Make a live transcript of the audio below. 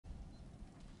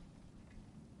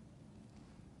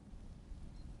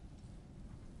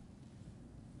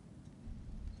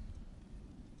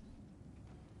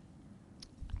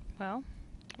Well,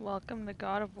 welcome to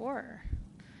God of War.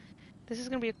 This is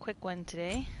going to be a quick one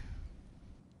today.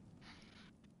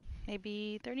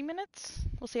 Maybe 30 minutes?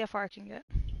 We'll see how far I can get.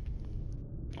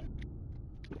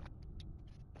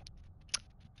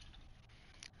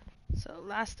 So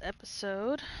last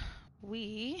episode, what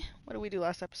did we do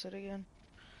last episode again?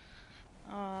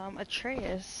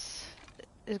 Atreus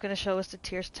is going to show us the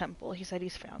Tyr's temple. He said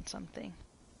he's found something.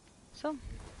 So,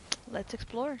 let's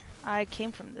explore. I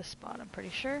came from this spot, I'm pretty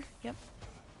sure. Yep.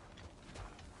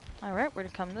 Alright, we're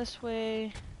gonna come this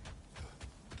way.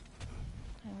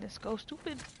 And let's go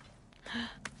stupid.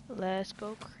 Let's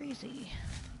go crazy.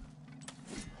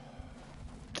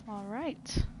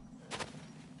 Alright.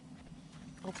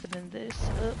 Opening this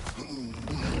up.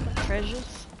 Get my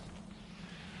treasures.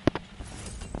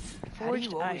 How do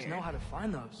you always know how to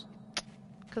find those?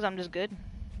 Because I'm just good.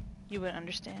 You wouldn't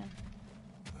understand.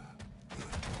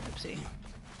 Oopsie.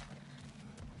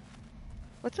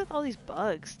 What's with all these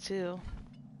bugs, too?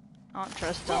 I don't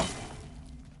trust them.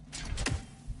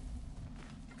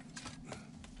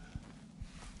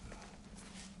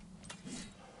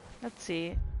 Let's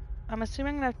see. I'm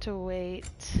assuming I'm gonna have to wait.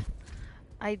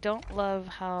 I don't love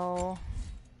how...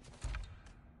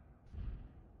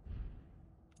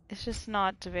 It's just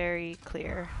not very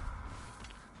clear.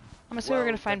 I'm assuming we're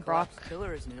gonna find Brock. The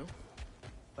pillar is new,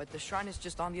 but the shrine is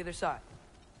just on the other side.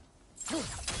 No.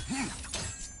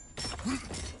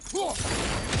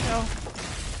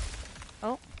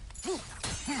 Oh.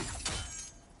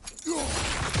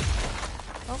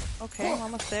 Oh, okay,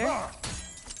 almost there.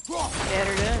 Get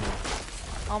her done.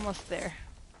 Almost there.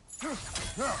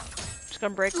 Just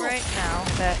gonna break right now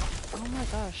that... Oh my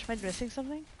gosh, am I missing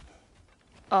something?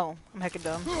 Oh, I'm heckin'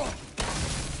 dumb.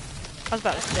 I was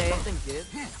about to say. Something good.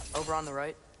 Over on the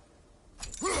right.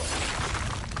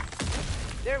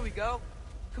 There we go.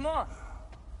 Come on.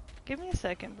 Give me a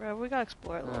second, bro. We gotta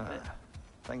explore a little bit.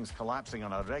 Things collapsing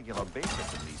on a regular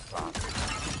basis in these parts.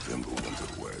 Tremble until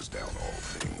it wears down all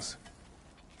things,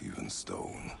 even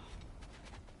stone.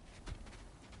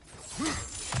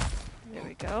 There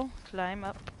we go. Climb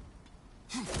up.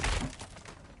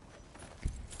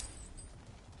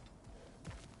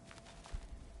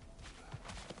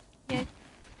 Yay.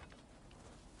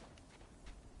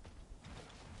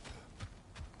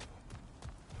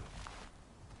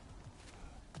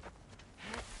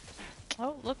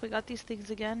 Oh, look, we got these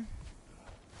things again.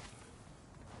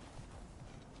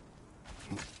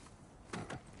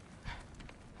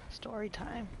 Story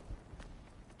time.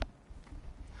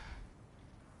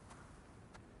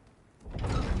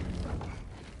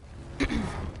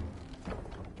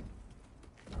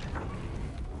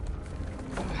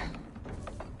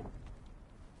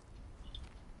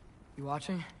 You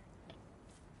watching?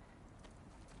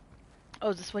 Oh,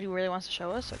 is this what he really wants to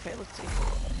show us? Okay, let's see.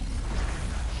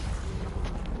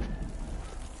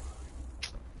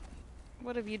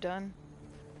 What have you done?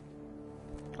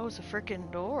 Oh, it's a freaking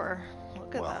door.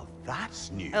 Look at that. Well, that's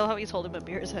new. I love how he's holding my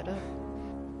beer's head up.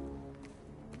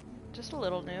 Just a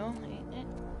little new, ain't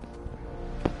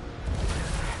it?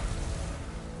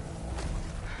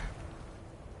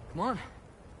 Come on.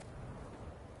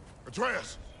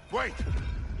 Atreus, wait!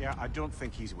 Yeah, I don't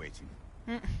think he's waiting.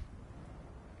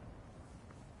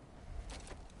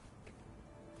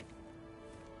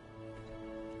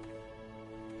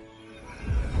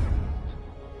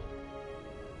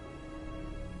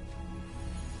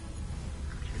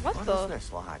 What What the? is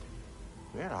this, lad?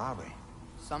 Where are we?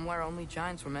 Somewhere only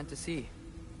giants were meant to see.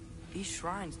 These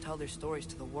shrines tell their stories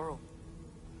to the world.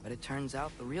 But it turns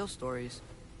out the real stories,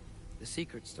 the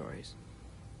secret stories,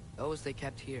 those they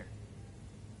kept here,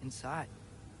 inside.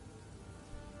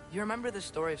 You remember the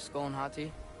story of Skull and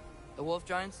Hati, the wolf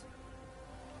giants?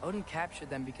 Odin captured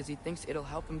them because he thinks it'll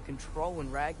help him control when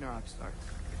Ragnarok starts.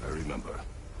 I remember.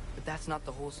 But that's not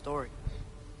the whole story.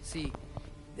 See,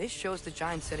 this shows the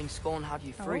giants setting Skull and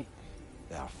Hati free.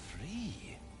 They're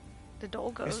free. The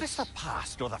Dolgos. Is this the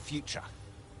past or the future?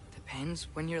 Depends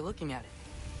when you're looking at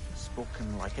it.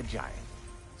 Spoken like a giant.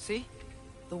 See?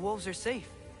 The wolves are safe.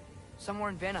 Somewhere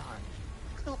in Vanaheim.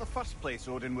 Not the first place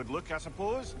Odin would look, I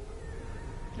suppose.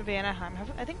 Vanaheim.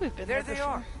 I think we've been There there they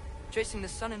before. are, chasing the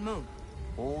sun and moon.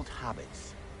 Old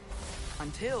habits.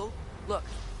 Until, look,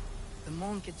 the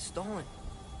moon gets stolen.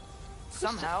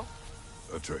 Somehow.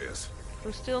 Atreus.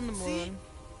 Who's still in the See? moon?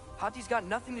 Hati's got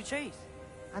nothing to chase.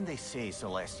 And they say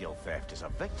celestial theft is a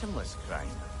victimless crime.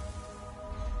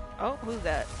 Oh, who's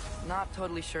that? Not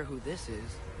totally sure who this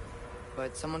is,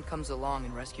 but someone comes along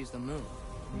and rescues the moon.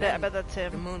 Yeah, I Then bet that's The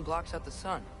him. moon blocks out the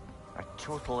sun. A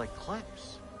total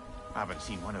eclipse. I haven't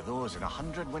seen one of those in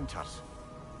 100 winters.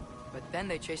 But then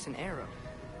they chase an arrow,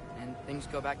 and things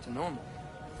go back to normal.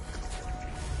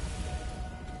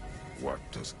 What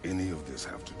does any of this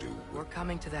have to do We're with...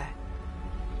 coming to that.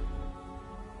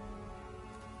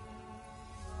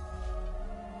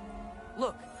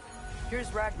 Look,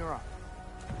 here's Ragnarok.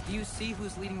 Do you see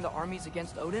who's leading the armies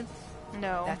against Odin?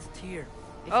 No. That's Tyr.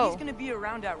 If Oh. he's gonna be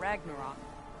around at Ragnarok,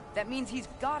 that means he's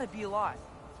gotta be alive.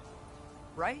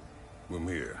 Right?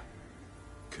 Mimir,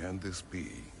 can this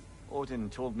be? Odin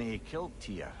told me he killed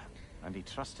Tyr, and he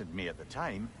trusted me at the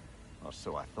time, or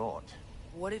so I thought.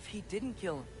 What if he didn't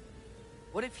kill him?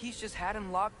 What if he's just had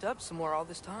him locked up somewhere all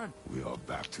this time? We are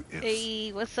back to ifs.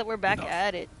 Hey, what's up? We're back Enough.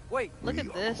 at it. Wait, Look We at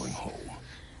are this. going home.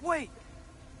 wait!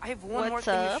 I have one more What's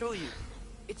thing up? to show you.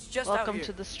 It's just out Welcome here.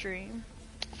 to the stream.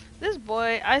 This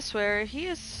boy, I swear, he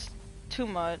is too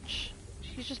much.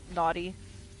 He's just naughty.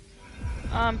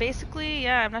 Basically,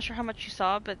 yeah, I'm not sure how much you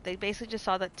saw, but they basically just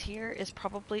saw that Tyr is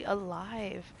probably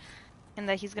alive, and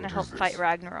that he's gonna What help is this? fight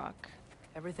Ragnarok.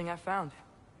 Everything I found.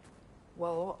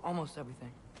 Well, almost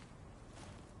everything.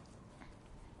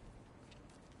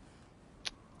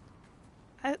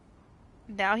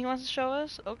 Now he wants to show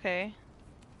us? Okay.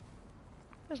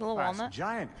 There's a little That's walnut.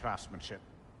 giant craftsmanship.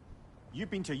 You've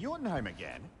been to Jotunheim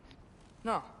again?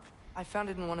 No, I found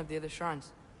it in one of the other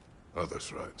shrines. Oh,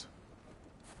 that's right.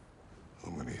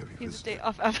 How many have you He's a visited? day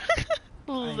off after.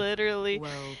 Literally.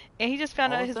 Well, And he just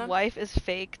found all out of his them? wife is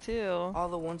fake, too. all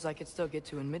the ones I could still get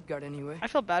to in Midgard anyway. I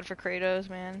feel bad for Kratos,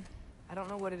 man. I don't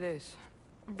know what it is.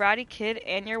 Bratty kid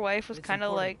and your wife was It's kind of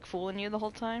important. like fooling you the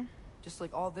whole time. Just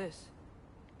like all this.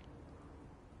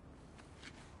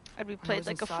 I'd be When I played was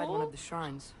like a inside one fool. of the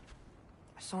shrines,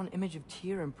 I saw an image of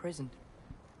Tyr imprisoned,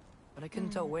 but I couldn't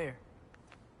tell where.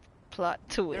 Plot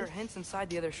There are twist. hints inside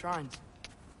the other shrines.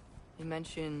 They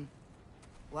mention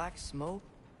black smoke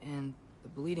and the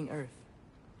bleeding earth,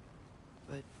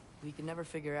 but we could never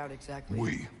figure out exactly.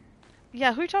 We.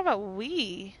 Yeah, who are you talking about?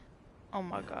 We. Oh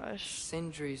my gosh.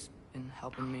 Sindri's been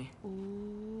helping me.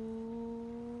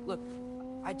 Ooh. Look,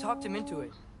 I talked him into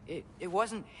it. It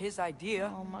wasn't his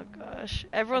idea. Oh my gosh.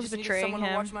 I Everyone's just needed betraying someone to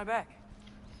him. watch my back.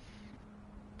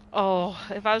 Oh,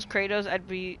 if I was Kratos, I'd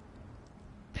be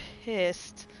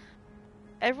pissed.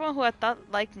 Everyone who I thought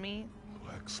liked me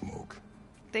Black smoke.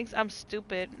 thinks I'm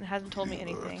stupid and hasn't told me The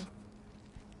anything. Earth.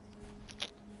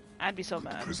 I'd be so Could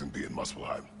the mad. prison be in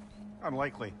Muspelheim?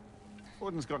 Unlikely.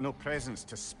 Odin's got no presence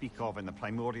to speak of in the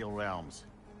primordial realms.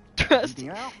 Trust. Anything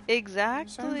else?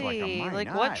 Exactly. mine,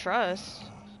 Like, what aye. trust?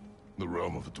 The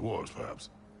realm of the dwarves, perhaps.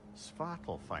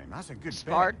 Svartalfheim, that's a good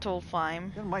bet.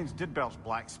 Svartalfheim. Your mind's Didber's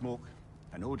black smoke,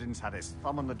 and Odin's had his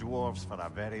thumb on the dwarves for a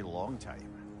very long time.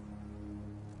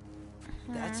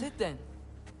 That's it then.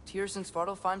 Tyr's in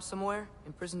Svartalfheim somewhere,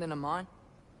 imprisoned in a mine.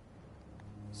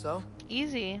 So,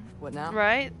 Easy. what now?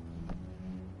 Right?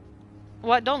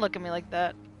 What? Don't look at me like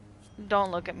that.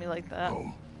 Don't look at me like that.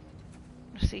 Home.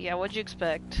 See, yeah, what'd you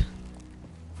expect?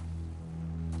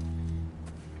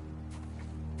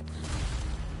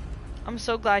 I'm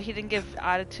so glad he didn't give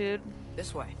attitude.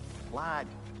 This way. Lad,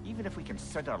 even if we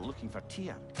consider looking for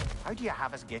Tyr, how do you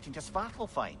have us getting to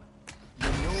Svartalfheim? You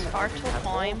know Odin has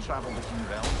all Svartalfheim? travel between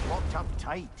realms locked up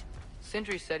tight.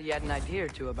 Sindri said he had an idea or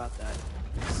two about that.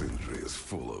 Sindri is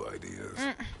full of ideas.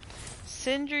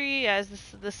 Sindri as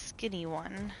the skinny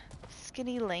one.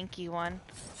 Skinny, lanky one.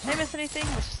 Did I miss anything?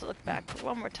 Let's just look back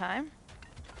one more time.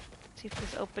 See if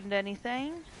this opened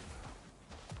anything.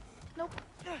 Nope.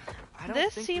 I don't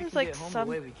This think seems we can like get home some-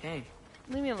 the way we came.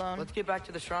 Leave me alone. Let's get back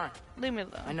to the shrine. Leave me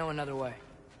alone. I know another way.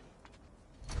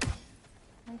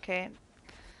 Okay.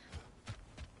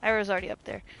 I was already up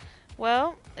there.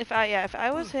 Well, if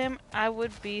I was him, I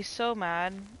would be so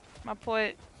mad. My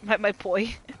boy, my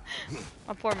boy,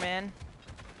 my poor man.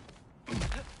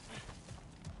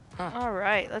 Huh. All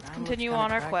right, let's Ground continue looks on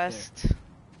kinda our cracked quest.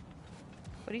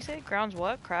 What do you say? Ground's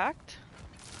what? Cracked?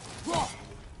 I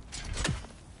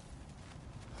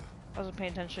wasn't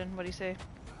paying attention. What do you say?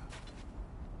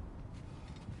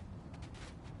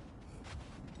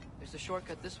 There's a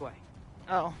shortcut this way.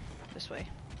 Oh, this way.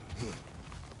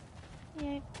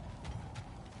 Yay.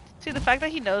 See, the fact that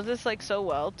he knows this like so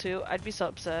well too, I'd be so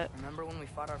upset. Remember when we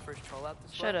fought our first troll out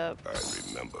this Shut way? up. I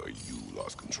remember you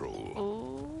lost control.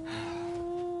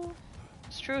 Ooh.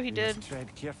 It's true, he You did. must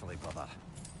tread carefully, brother.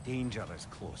 Danger is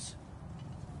close.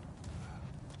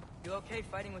 You okay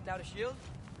fighting without a shield?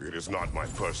 It is not my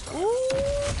first time.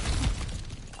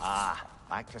 Ah,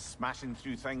 back to smashing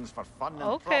through things for fun and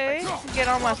Okay, profit. get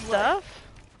all my stuff.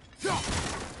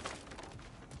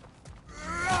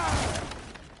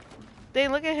 They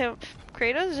look at him.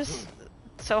 Kratos is just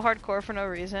so hardcore for no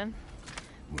reason.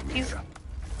 Mimir, He's-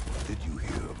 what did you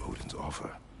hear of Odin's offer?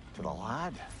 To the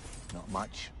lad, not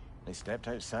much. They stepped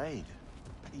outside,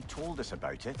 but he told us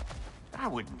about it. I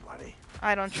wouldn't worry.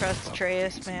 I don't trust Of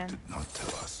Atreus, things he man. did not tell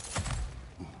us.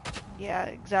 Yeah,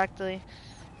 exactly.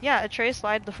 Yeah, Atreus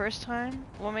lied the first time.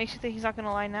 What makes you think he's not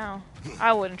gonna lie now?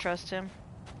 I wouldn't trust him.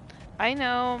 I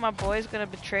know my boy's gonna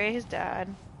betray his dad.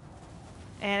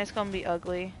 And it's gonna be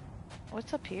ugly.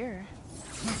 What's up here?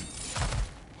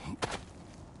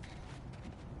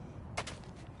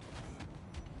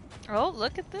 Oh,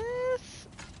 look at this!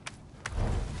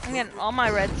 I'm getting all my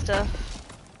red stuff.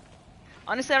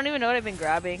 Honestly, I don't even know what I've been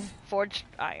grabbing. Forged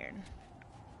iron.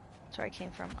 That's where I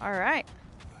came from. Alright.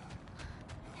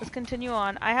 Let's continue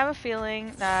on. I have a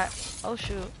feeling that... Oh,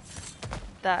 shoot.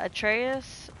 That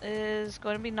Atreus is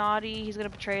going to be naughty. He's going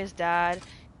to betray his dad.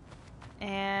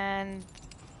 And...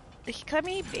 I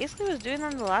mean, he basically was doing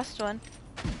that in the last one.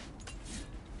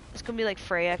 It's going to be like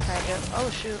Freya, kind of. Oh,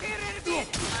 shoot.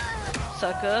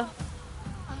 Sucker.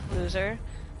 Loser.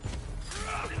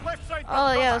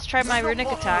 Oh, yeah, let's try my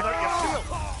runic attack.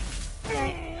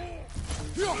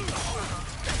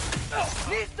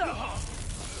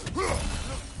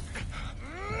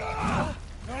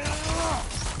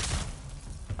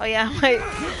 Oh yeah,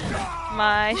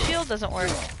 my shield doesn't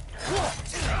work.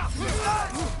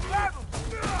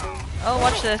 Oh,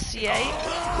 watch this. Yay.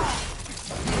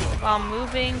 While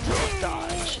moving to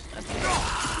dodge. Okay.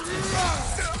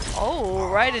 Oh,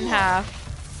 right in half.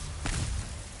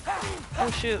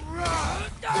 Oh shoot.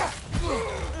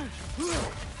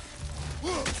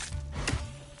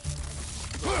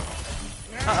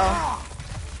 Uh-oh.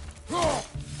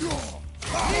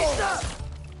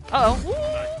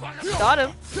 Uh-oh. Got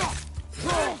him.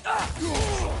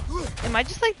 Am I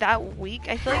just like that weak?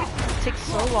 I feel like it takes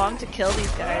so long to kill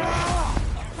these guys.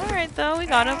 Alright though, we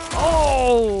got him.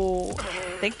 Oh!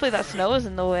 Thankfully that snow is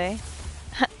in the way.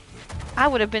 I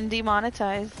would have been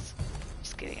demonetized.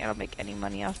 Just kidding, I don't make any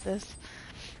money off this.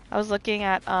 I was looking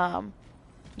at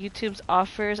YouTube's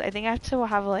offers. I think I have to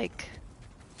have like,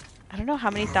 I don't know how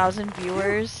many thousand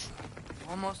viewers.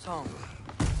 Almost home.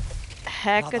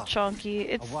 Hecka Mother, chunky.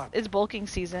 It's bulking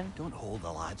season. Don't hold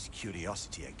the lad's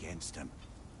curiosity against him.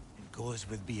 It goes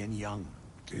with being young.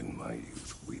 In my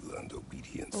youth, we learned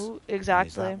obedience. Oh, Is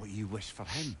exactly. that what you wish for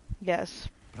him? Yes.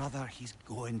 Brother, he's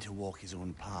going to walk his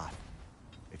own path.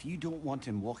 If you don't want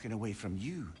him walking away from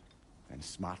you, then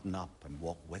smarten up and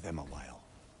walk with him a while.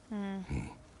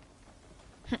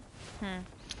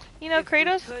 You know, If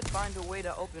Kratos. we could find a way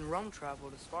to open roam travel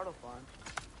to Svartalfheim,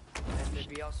 then there'd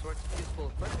be all sorts of useful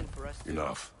equipment for us to...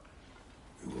 Enough.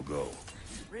 We will go.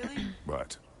 Really?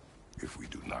 But if we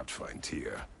do not find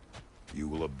Tyr, you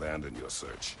will abandon your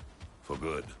search. For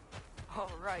good.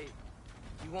 All right.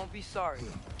 You won't be sorry.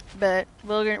 But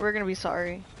we're gonna be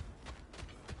sorry.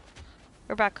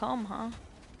 We're back home, huh?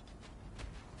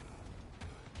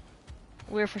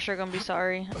 We're for sure gonna be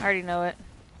sorry. I already know it.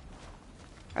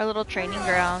 Our little training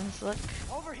grounds. Look.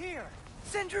 Over here!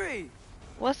 Sindri!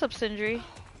 What's up, Sindri?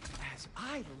 As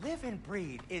I live and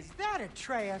breathe, is that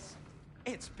Atreus?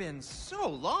 It's been so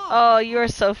long! Oh, you are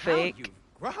so How fake. you've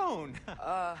grown!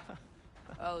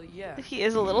 Oh, yeah. He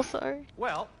is a little sorry.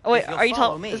 Well, Oh wait, if you'll are you follow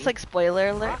talking? me, It's like spoiler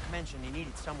alert. Brock mentioned he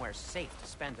needed somewhere safe to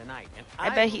spend the night, and I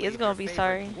bet he is believe gonna your be favorite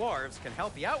sorry. Dwarves can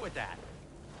help you out with that.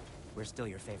 We're still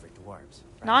your favorite dwarves,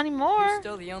 right? Not anymore. You're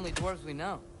still the only dwarves we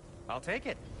know. I'll take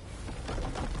it.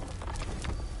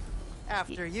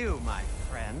 After you, my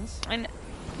friends.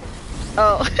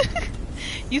 Oh,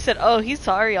 you said, oh, he's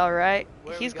sorry, all right.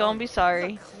 Where are He's we gonna going? be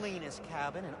sorry. The cleanest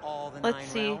cabin in all the Let's 9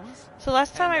 see. realms. So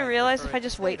last time And I I realized prefer if I it to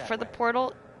just stay wait that for the way.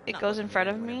 portal, it Not goes in looking front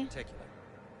at of anyone in me. particular.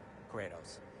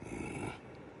 Kratos.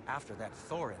 After that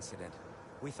Thor incident,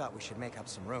 we thought we should make up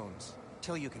some runes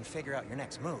till you can figure out your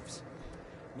next moves.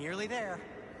 Nearly there.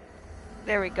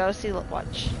 There we go. See, look,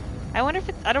 watch. I wonder if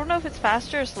it's. I don't know if it's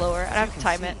faster or slower. I As you have to can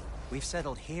time see, it. We've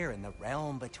settled here in the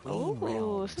realm between Ooh,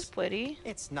 realms. this is pretty.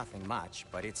 It's nothing much,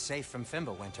 but it's safe from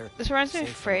Fimbulwinter. This reminds me of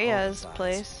safe from Freya's Odin's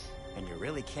place. eyes. And you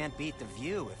really can't beat the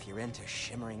view if you're into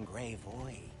shimmering gray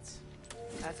voids.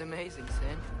 That's amazing,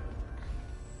 Sin.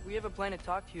 We have a plan to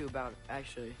talk to you about,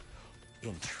 actually.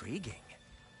 Intriguing.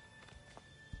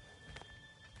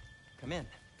 Come in.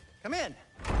 Come in.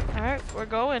 All right, we're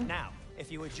going. Now,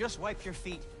 if you would just wipe your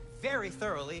feet very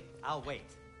thoroughly, I'll wait.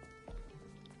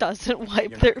 Doesn't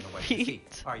wipe You're their not gonna wipe your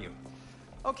feet. are you?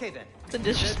 Okay then. The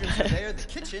Your bedrooms are there. The disrespect.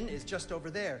 kitchen is just over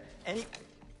there.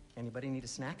 Anybody need a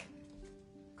snack?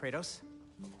 Kratos?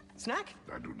 Snack?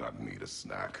 I do not need a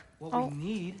snack. What Oh. we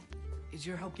need is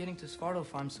your help getting to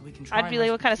Svartalfheim so we can try I'd and be like,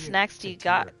 rescue what kind of Tyr. snacks do you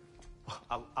got?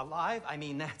 Alive? I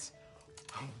mean, that's...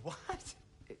 What?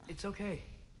 It's okay.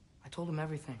 I told him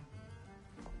everything.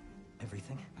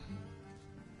 Everything?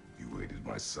 You aided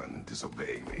my son in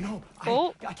disobeying me. No,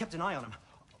 Oh. I kept an eye on him.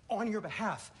 On your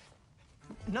behalf.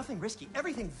 Nothing risky.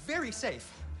 Everything very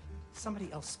safe.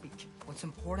 Somebody else speak. What's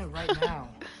important right now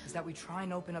is that we try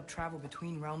and open up travel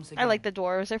between realms again. I like the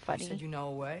dwarves. They're You said funny. you know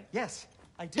a way? Yes,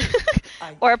 I do.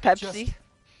 Or Pepsi.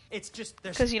 It's just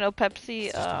there's Because, you know, Pepsi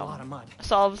it's just a lot of mud.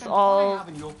 solves Why all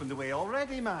haven't you opened the way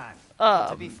already, man?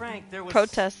 To be frank, there was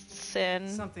protests and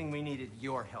something we needed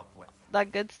your help with.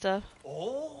 that good stuff.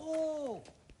 Oh,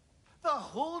 the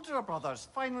Holder brothers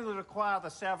finally require the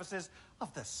services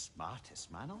of the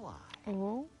smartest man alive.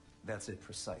 Oh. That's it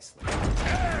precisely.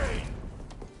 Hey!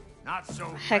 Not so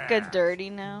Hecka fast. dirty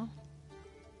now.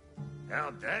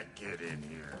 How'd that get in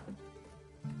here?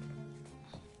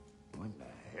 What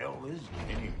the hell is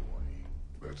it anyway?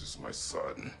 That is my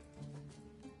son.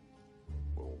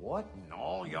 Well, what in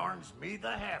all yarns me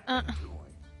the happened to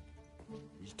him?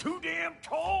 He's too damn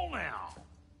tall now.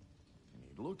 And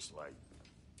he looks like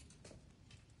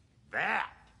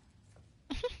that.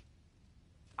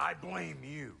 I blame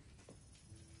you.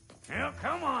 Well,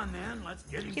 come on then. Let's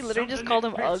get him. He literally just something called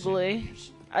him that fits ugly. him.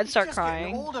 I'd start Just crying.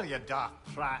 getting older, you dark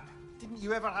prat. Didn't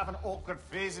you ever have an awkward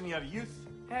phase in your youth?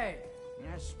 Hey,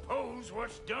 I suppose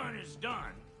what's done is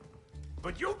done.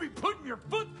 But you'll be putting your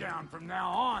foot down from now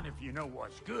on if you know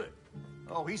what's good.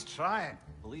 Oh, he's trying.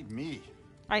 Believe me.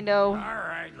 I know. All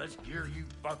right, let's gear you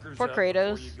fuckers Poor up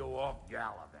Kratos. before you go off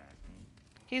gallivanting.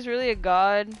 He's really a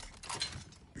god.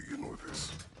 Do you know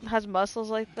this? Has muscles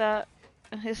like that.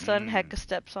 His son Hecka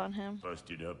steps on him.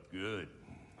 Busted up good.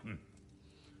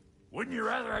 Wouldn't you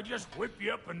rather I just whip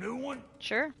you up a new one?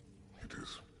 Sure. It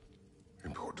is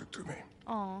important to me.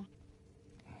 Aw.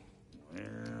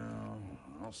 Well,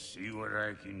 I'll see what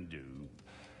I can do.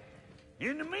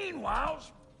 In the meanwhile,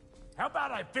 how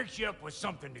about I fix you up with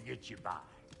something to get you by?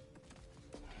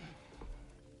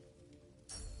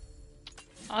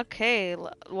 Okay,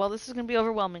 well this is gonna be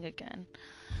overwhelming again.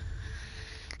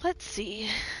 Let's see.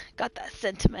 Got that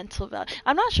sentimental value.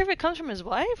 I'm not sure if it comes from his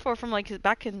wife or from like his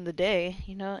back in the day,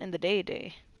 you know, in the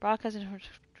day. Brock hasn't.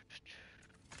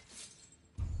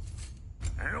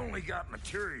 I only got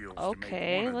materials Okay,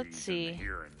 to make one of let's these see. in the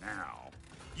here and now.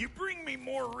 You bring me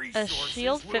more A resources.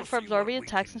 shield we'll fit for see absorbing what we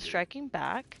attacks can and do. striking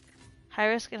back. High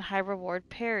risk and high reward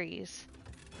parries.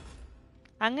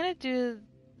 I'm gonna do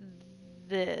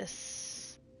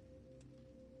this.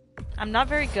 I'm not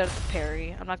very good at the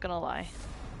parry, I'm not gonna lie.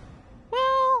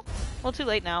 Well, too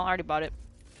late now. I already bought it.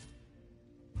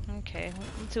 Okay,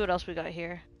 let's see what else we got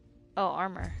here. Oh,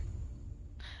 armor.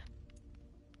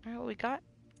 Alright, what we got?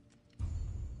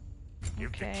 If the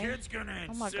Okay. kid's gonna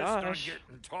Oh my insist on gosh.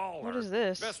 getting taller, What is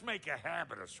this? best make a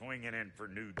habit of swinging in for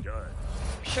new duds.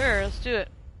 Sure, let's do it.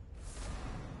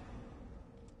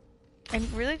 I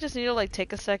really just need to like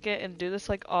take a second and do this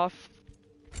like off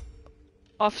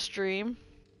stream.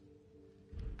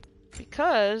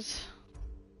 Because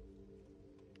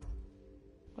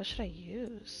what should I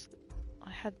use? I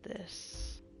had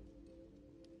this.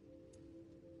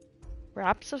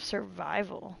 Wraps of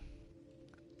Survival.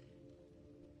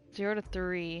 0 to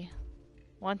 3.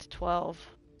 1 to 12.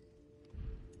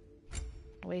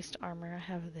 Waist armor. I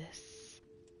have this.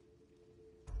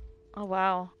 Oh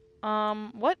wow.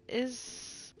 What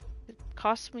is... It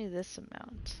cost me this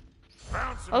amount.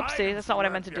 Found some Oopsie, items that's not what I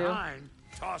left meant to do. behind,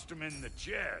 tossed them in the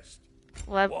chest.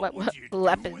 What would you do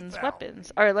weapons? without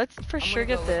Weapons. Alright, let's for I'm sure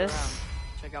gonna get go look this.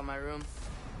 around. Check out my room.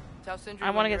 Tell Sindri I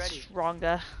want to when get you're ready.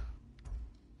 stronger.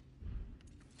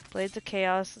 Blades of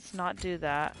Chaos. Let's not do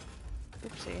that.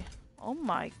 Oopsie. Oh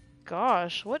my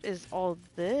gosh. What is all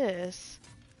this?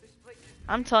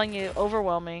 I'm telling you,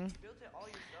 overwhelming.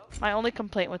 My only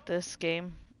complaint with this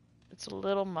game, it's a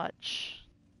little much.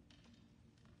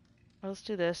 Let's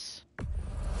do this.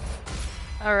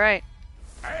 Alright.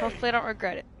 Hey, Hopefully I don't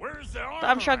regret it. where's the armor But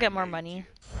I'm sure I'll get I more made money.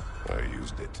 you? I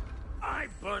used it. I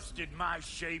busted my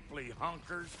shapely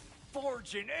hunkers,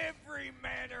 forging every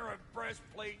manner of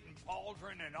breastplate and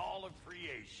pauldron in all of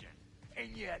creation.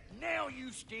 And yet now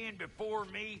you stand before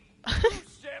me,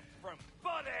 two-step from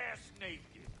butt-ass naked.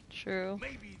 True.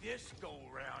 Maybe this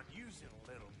go-round using a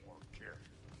little more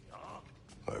carefully, huh?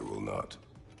 I will not.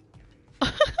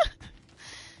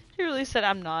 He really said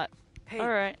I'm not. Hey,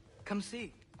 Alright. come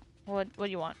see. What do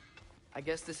you want? I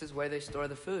guess this is where they store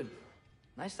the food.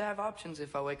 Nice to have options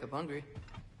if I wake up hungry.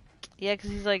 Yeah, because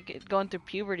he's like going through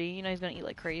puberty. You know he's gonna eat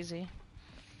like crazy.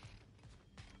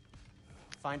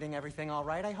 Finding everything all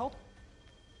right, I hope?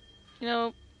 You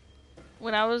know,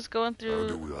 when I was going How do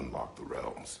through... we unlock the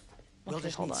realms? We'll Okay,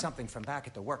 just hold need on. something from back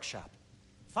at the workshop.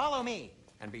 Follow me,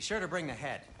 and be sure to bring the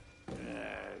head.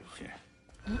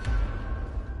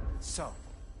 So,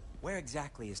 where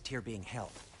exactly is Tyr being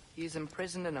held? He's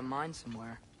imprisoned in a mine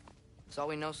somewhere. That's all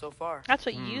we know so far. That's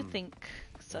what you think,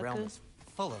 The realm sucker. is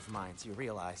full of mines, you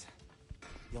realize.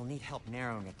 You'll need help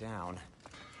narrowing it down.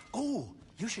 Oh,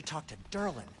 you should talk to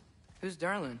Derlin. Who's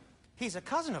Darlin? He's a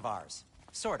cousin of ours.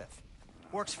 Sort of.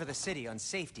 Works for the city on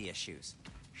safety issues.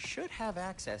 Should have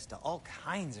access to all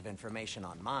kinds of information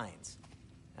on mines.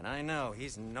 And I know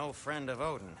he's no friend of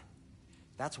Odin.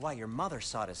 That's why your mother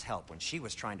sought his help when she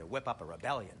was trying to whip up a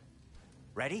rebellion.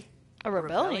 Ready? A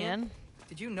rebellion?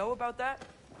 Did you know about that?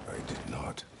 I did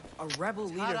not. A rebel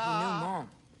leader who knew Mom.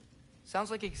 Sounds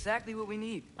like exactly what we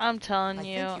need. I'm telling I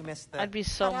you, think you missed the I'd be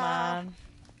so ta-da. mad.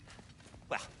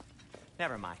 Well,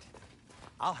 never mind.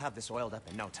 I'll have this oiled up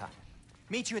in no time.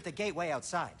 Meet you at the gateway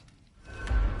outside.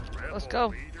 Let's go.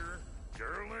 Leader,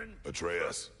 Derlin.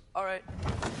 Atreus. All right.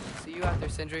 See you out there,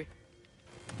 Sindri.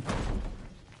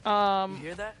 You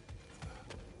hear that?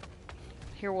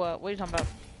 Hear what? What are you talking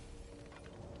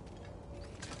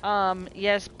about?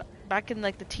 Yes, back in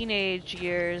like the teenage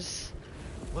years,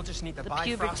 We'll just need the the Bifrost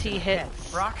puberty in the head.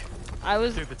 hits. Brock, I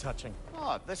was. do the touching.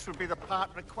 Oh, this would be the part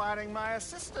requiring my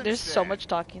assistance. There's so then. much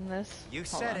talking this. You Hold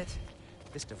said on. it.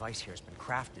 This device here has been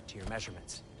crafted to your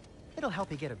measurements. It'll help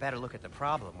you get a better look at the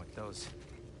problem with those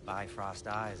Bifrost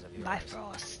eyes of yours.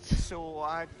 Bifrost. So,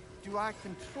 do I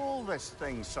control this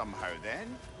thing somehow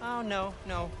then? Oh, no.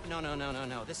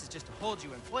 This is just to hold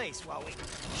you in place while we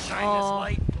shine Oh. this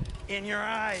light in your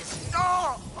eyes.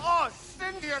 Oh,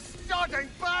 Cindy, you starting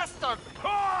bastard!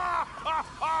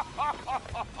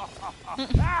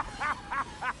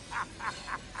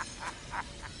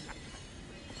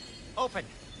 Open!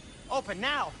 Open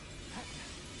now!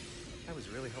 I was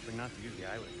really hoping not to use the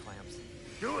eyelid clamps.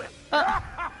 Do it.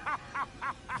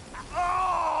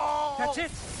 Oh!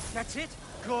 That's it!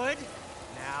 Good!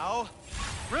 Now,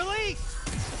 release!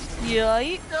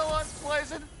 Yikes. Still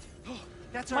unpleasant.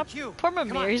 That's My our cue. poor Come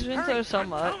Mimir, on, he's been hurry. through so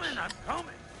much. I'm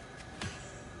coming.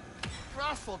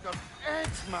 Grasslock of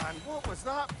eggs, man. What was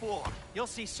that for? You'll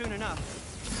see soon enough.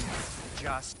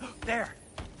 Just there.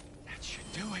 That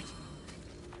should do it.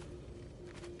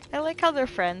 I like how they're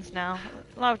friends now.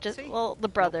 Not just, See? well, the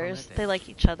No brothers. permit They then. like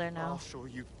each other I'll now. show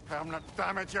you permanent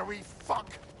damage, you wee fuck.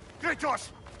 Kratos,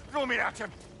 throw me at him.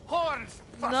 Horns.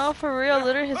 No, for real.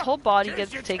 Literally, his whole body Guess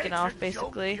gets you taken take off, your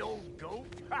basically. joke, you old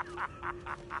goat.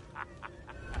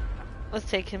 Let's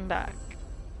take him back.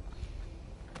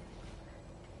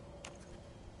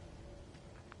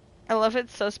 I love it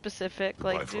so specific.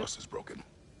 Like, dude, Bifrost is broken.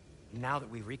 Now that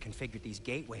we've reconfigured these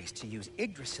gateways to use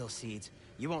Yggdrasil seeds,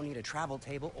 you won't need a travel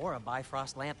table or a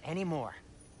Bifrost lamp anymore.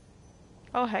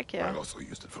 oh heck I yeah. also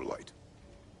used it for light.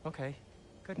 Okay,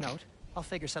 good note. I'll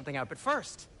figure something out, but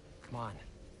first, come on.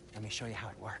 Let me show you how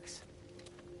it works.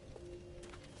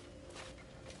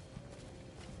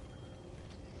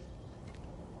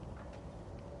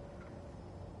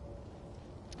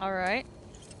 All right,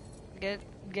 get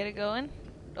it going.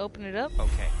 Open it up.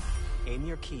 Okay, aim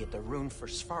your key at the rune for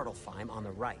Svartalfheim on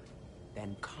the right.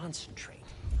 Then concentrate.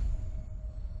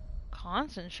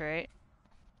 Concentrate.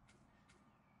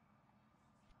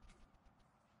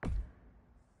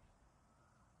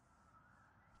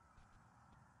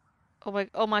 Oh my!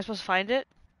 Oh, am I supposed to find it?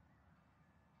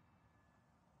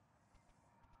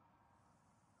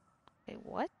 Wait,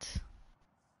 what?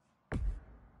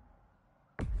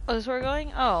 Oh, this is where we're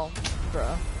going? Oh,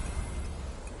 bro.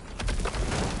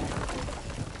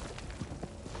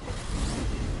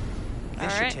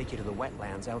 This should Alright. take you to the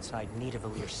wetlands outside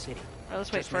Nidavellir City. Oh,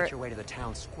 let's wait Just for make it. your way to the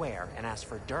town square and ask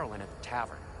for Derlin at the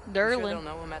tavern. You sure Derlin. they'll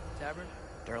know him at the tavern?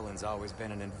 Derlin's always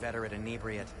been an inveterate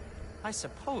inebriate. I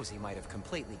suppose he might have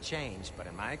completely changed, but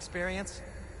in my experience,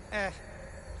 Did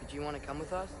you want to come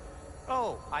with us?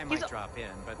 Oh, I might He's a- drop in,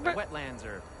 but the But- wetlands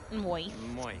are Moist.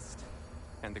 moist.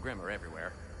 And the Grim are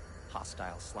everywhere.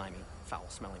 Hostile, slimy,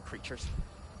 foul-smelling creatures.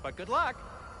 But good luck!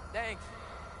 Thanks.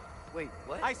 Wait,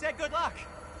 what? I said good luck!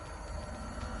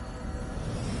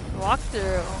 Walk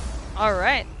through. All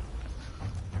right.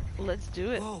 Let's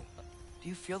do it. Whoa. Do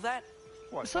you feel that?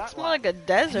 What's This looks that more like a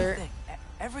desert. Everything.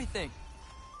 Everything.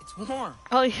 It's warm.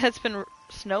 Oh yeah, it's been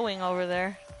snowing over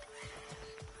there.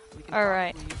 We can All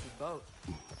right. probably use the boat.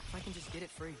 If I can just get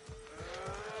it free.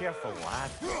 Careful,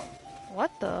 lad.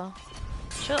 What the?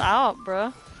 Chill out,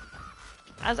 bruh.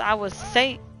 As I was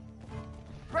saying.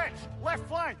 Rich, left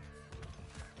flank.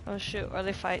 Oh shoot, are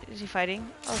they fight? Is he fighting?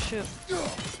 Oh shoot.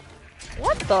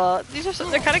 What the? These are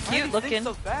they're kind of Why do cute these looking. things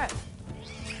so fast?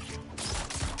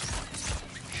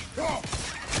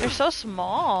 They're so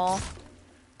small.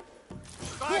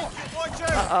 Watch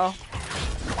out. Uh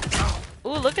oh.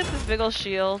 Ooh, look at this big old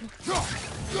shield.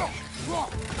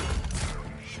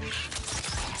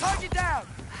 Target down!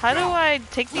 How do I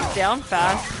take these down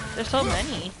fast? There's so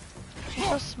many. They're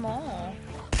so small.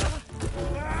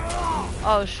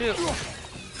 Oh shoot.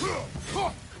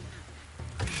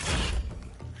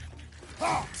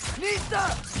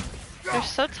 They're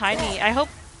so tiny. I hope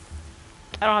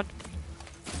I don't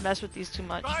have to mess with these too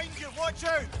much. Watch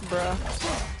out!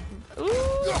 Bruh.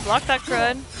 Ooh, block that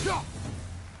crud.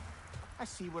 I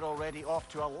see we're already off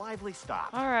to a lively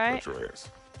start. Alright. Atreus,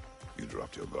 you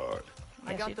dropped your guard.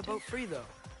 I Yes, got you the did. boat free, though.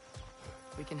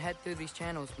 We can head through these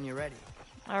channels when you're ready.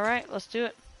 Alright, let's do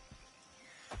it.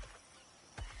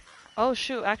 Oh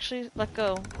shoot, actually, let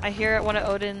go. I hear one of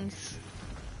Odin's.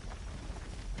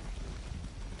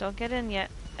 Don't get in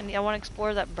yet. I want to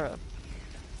explore that, bro.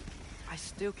 I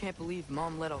still can't believe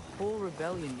Mom led a whole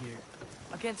rebellion here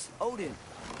against Odin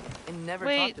and never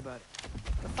Wait. talked about it.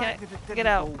 The Can fact I- that it didn't get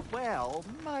out. go well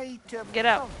might have Get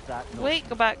out. caused that notion. Wait,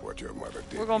 go back. What your mother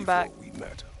did We're going before back. we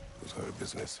met was her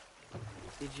business.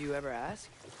 Did you ever ask?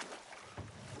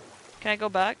 Can I go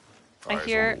back? I Eyes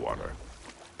hear. on the water.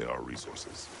 There are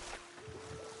resources.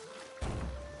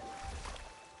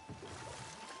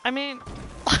 I mean,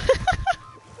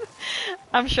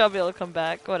 I'm sure I'll be able to come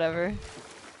back. Whatever.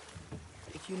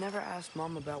 If you never asked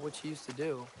Mom about what she used to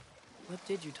do, what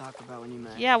did you talk about when you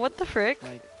met? Yeah, what the frick?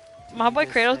 Like, did My you boy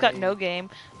just Kratos got say, no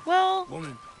game. Well,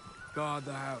 Woman, guard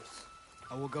the house.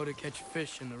 I will go to catch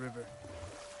fish in the river.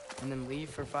 And then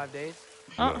leave for 5 days?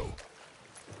 Oh. No.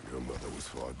 Your mother was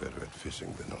far better at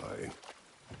fishing than I.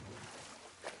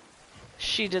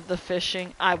 she did the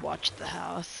fishing. I watched the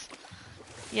house.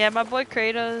 Yeah, my boy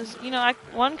Kratos. You know,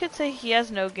 one could say he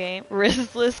has no game.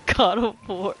 Riskless God of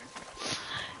War.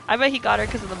 I bet he got her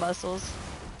because of the muscles.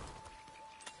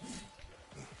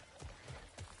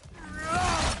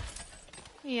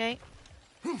 Yay.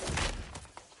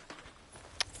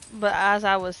 But as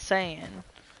I was saying,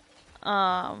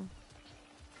 back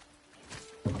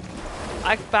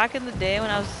in the day when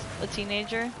I was a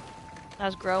teenager, I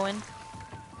was growing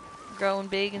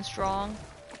big and strong.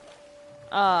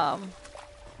 I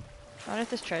wonder if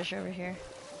there's treasure over here.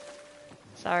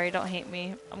 Sorry, don't hate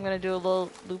me. I'm gonna do a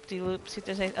little loop-de-loop, see if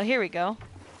there's any. Oh, here we go.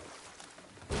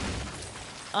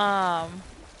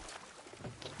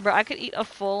 Bro, I could eat a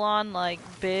full-on, like,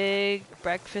 big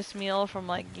breakfast meal from,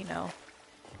 like, you know,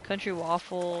 Country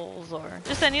Waffles or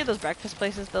just any of those breakfast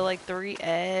places. They're like 3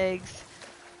 eggs,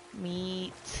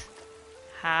 meat,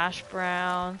 hash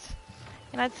browns,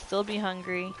 and I'd still be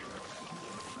hungry.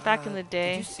 Back in the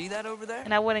day. Did you see that over there?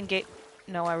 And I wouldn't gain.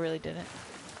 No, I really didn't.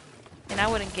 And I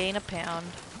wouldn't gain a pound.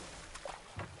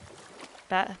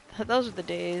 Those were the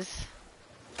days.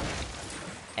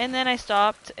 And then I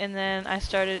stopped, and then I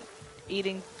started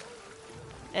eating.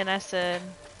 And I said,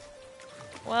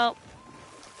 well,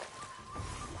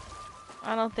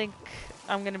 I don't think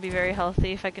I'm gonna be very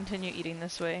healthy if I continue eating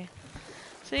this way.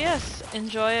 So yes,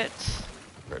 enjoy it.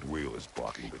 That wheel is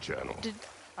blocking the channel.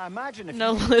 I imagine if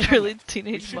No, you literally we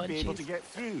teenage should be able to munchies. get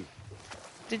through.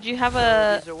 Did you have So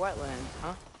a? these are wetlands,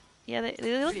 huh? Yeah, they look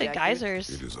Pretty like accurate. geysers.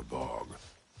 It is a bog.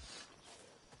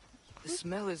 The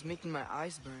smell is making my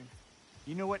eyes burn.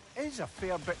 You know, it is a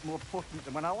fair bit more potent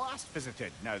than when I last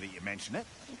visited, now that you mention it.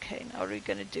 Okay, now what are we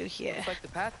gonna do here? Looks like the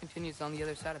path continues on the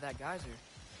other side of that geyser.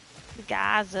 The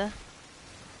geyser.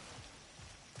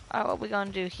 Alright, what we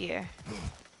gonna do here?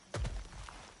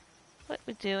 What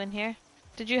we doing here?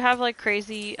 Did you have like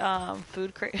crazy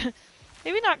food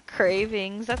maybe not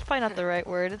cravings, that's probably not the right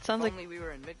word. It sounds If like only we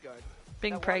were in Midgard.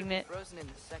 being That water pregnant. would be frozen in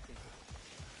a second.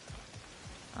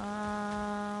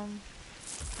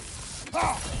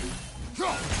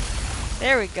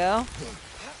 There we go.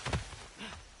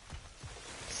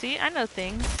 See, I know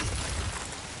things.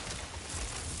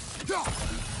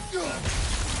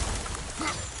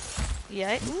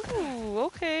 Yeah. Ooh,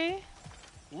 okay.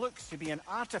 Looks to be an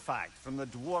artifact from the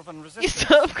Dwarven You resistance.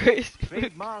 still have crazy Great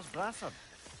food. Mars Brathon,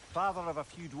 father of a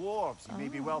few dwarves you may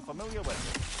be well familiar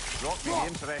with. Brock may be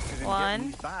interested in One.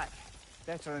 getting these back.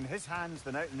 Better in his hands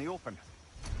than out in the open.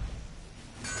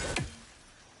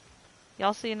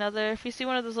 Y'all see another? If you see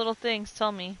one of those little things,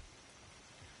 tell me.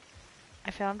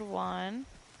 I found one.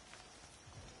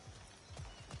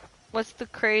 What's the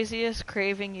craziest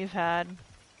craving you've had?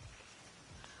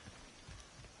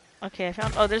 Okay, I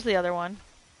found. Oh, there's the other one.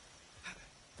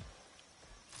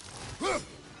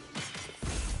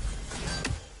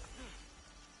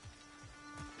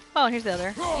 Oh, and here's the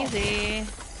other. Easy.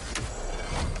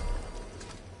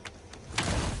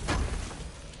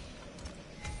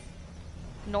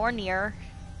 Nornir.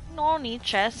 Norny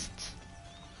chest.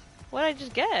 What did I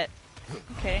just get?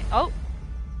 Okay. Oh.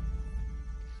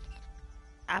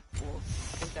 Apples.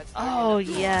 I think that's Oh,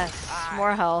 yes.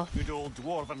 More health. Good old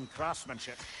Dwarven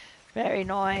craftsmanship. Very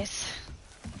nice.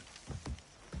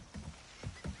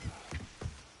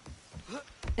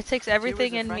 It takes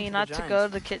everything a in friend me to the not to go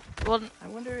Giants. to the kitchen. Well, I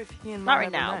wonder if he and not Mom right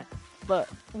ever now. met. But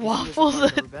he was a waffles part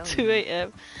of the at rebellion. 2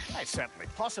 a.m. It's certainly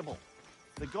possible.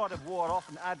 The god of war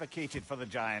often advocated for the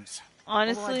giants.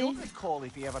 Honestly, Although I don't recall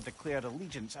if he ever declared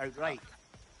allegiance outright.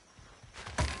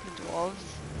 the dwarves.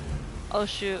 Oh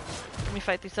shoot. Let me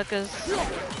fight these suckers.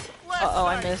 Uh-oh,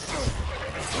 I missed.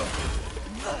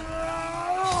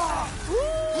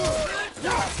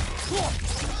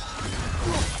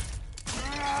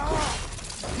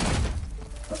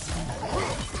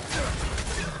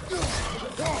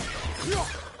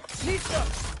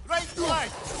 Right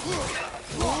flank!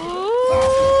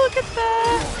 Ooh, look at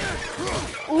that!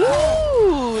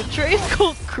 Ooh, Trace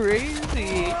go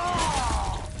crazy.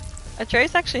 A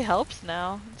Trace actually helps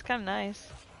now. It's kind of nice.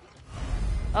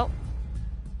 Oh,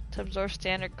 to absorb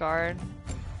standard guard,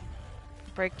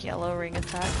 break yellow ring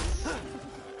attacks.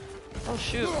 Oh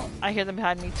shoot! I hear them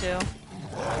behind me too.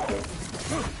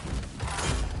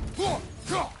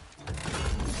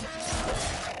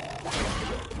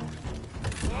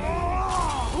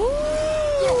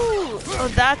 Ooh! Oh,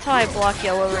 that's how I block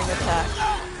yellow ring attacks.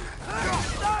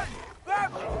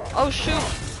 Oh shoot!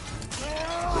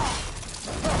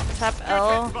 Tap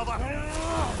L.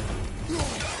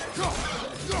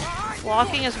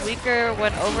 Blocking is weaker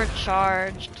when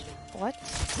overcharged. What?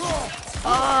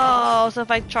 Oh, so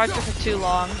if I charge it for too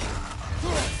long.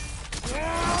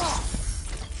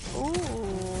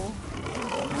 Ooh.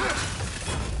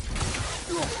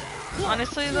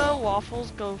 Honestly though,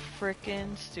 waffles go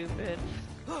frickin' stupid.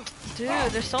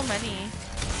 Dude, there's so many.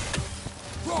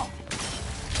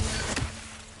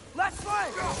 Let's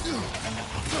fight!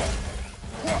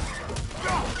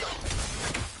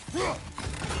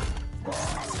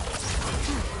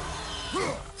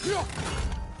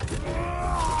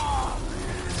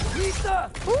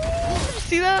 Ooh,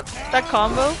 see that? That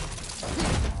combo?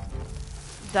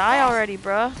 Die already,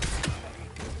 bruh.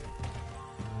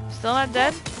 Still not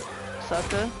dead?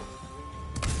 Sucker.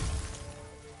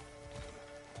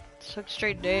 Took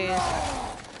straight days.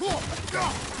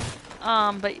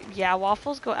 But yeah,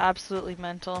 waffles go absolutely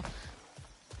mental.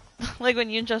 Like when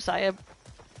you and Josiah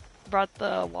brought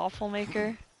the waffle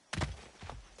maker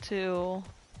to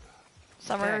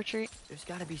summer Okay, retreat. There's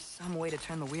gotta be some way to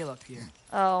turn the wheel up here.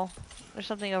 Oh, there's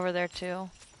something over there too.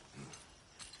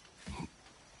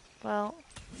 Well,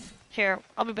 here,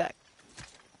 I'll be back.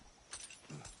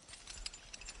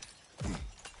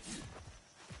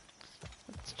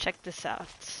 Let's check this out.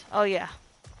 Oh yeah.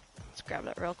 Let's grab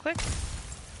that real quick.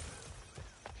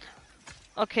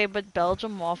 Okay, but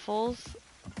Belgium waffles,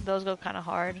 those go kind of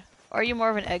hard. Or are you more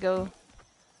of an Eggo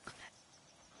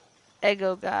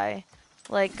guy?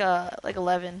 Like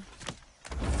 11.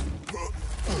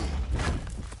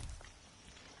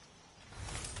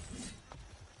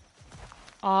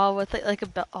 Oh, with like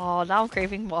oh, now I'm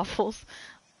craving waffles.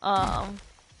 A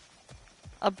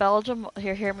Belgium,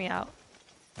 hear me out.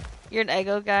 You're an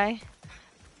Eggo guy?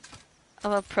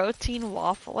 Of a protein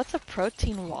waffle. What's a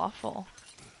protein waffle?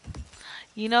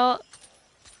 You know,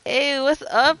 hey, what's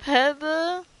up,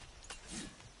 Heather?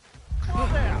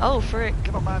 Oh, frick.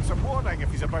 Give a man some warning if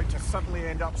he's about to suddenly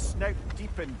end up snout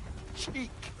deep in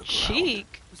cheek.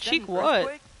 Cheek? Was that Cheek an what?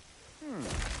 earthquake?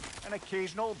 An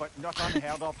occasional but not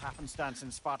unheard of happenstance in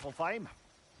Svartalfheim.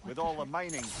 With all the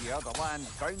mining here, the land's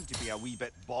bound to be a wee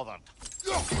bit bothered.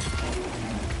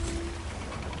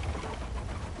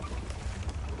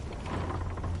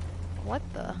 What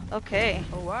the? Okay.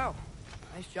 Oh wow.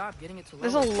 Nice job getting it to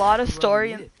There's a lower lot of exactly where we story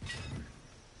need in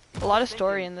it. a lot of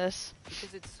story in this.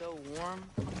 Because it's so warm.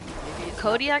 Maybe it's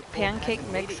Kodiak not that the cold pancake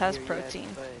hasn't mix made it has here protein.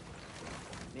 Yet, but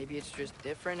maybe it's just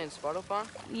different in Svartalfheim?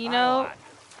 You know,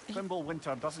 Thimble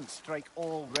winter doesn't strike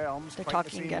all realms they're quite the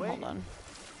talking same again. way. Hold on.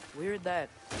 Weird that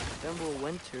Thimble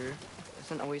winter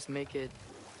doesn't always make it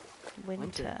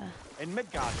Winter. In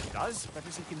Midgard it does, but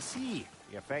as you can see,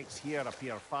 the effects here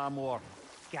appear far more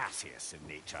gaseous in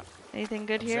nature. Anything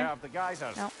good here? Observe the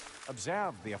geysers. No.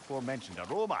 Observe the aforementioned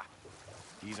aroma.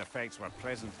 These effects were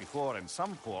present before in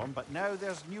some form, but now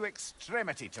there's new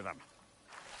extremity to them.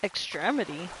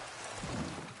 Extremity.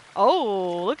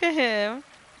 Oh, look at him.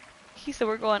 He said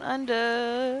we're going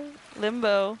under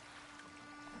limbo.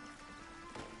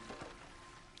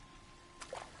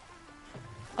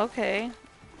 Okay.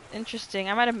 Interesting.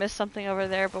 I might have missed something over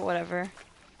there, but whatever.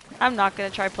 I'm not gonna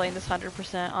try playing this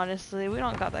 100%, honestly. We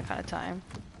don't got that kind of time.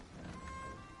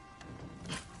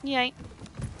 Yay.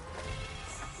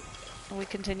 And we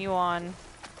continue on.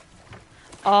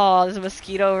 Oh, there's a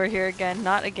mosquito over here again.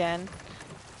 Not again.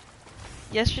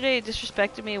 Yesterday it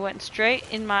disrespected me, went straight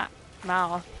in my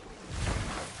mouth.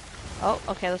 Oh,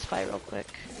 okay, let's fight real quick.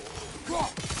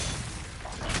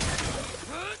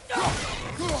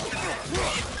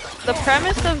 The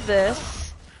premise of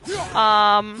this,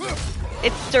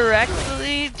 It's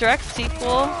direct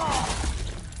sequel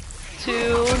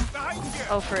to.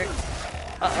 Oh frick!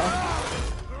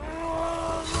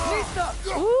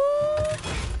 Ooh.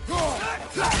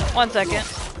 1 second.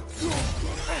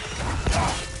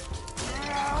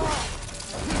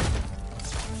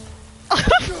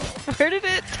 Where did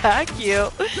it attack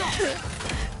you?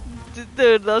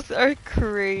 Dude, those are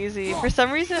crazy. For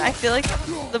some reason, I feel like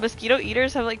the mosquito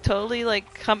eaters have like totally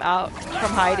like come out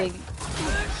from hiding.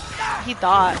 He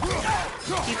thought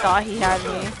he had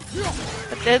me.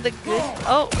 But they're the good.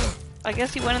 Oh, I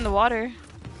guess he went in the water.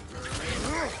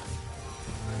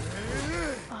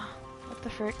 Oh, what the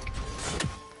frick?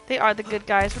 They are the good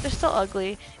guys, but they're still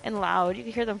ugly and loud. You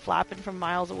can hear them flapping from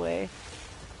miles away.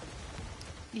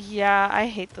 Yeah, I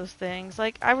hate those things.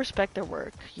 Like, I respect their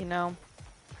work, you know?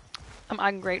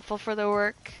 I'm grateful for their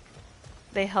work.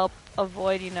 They help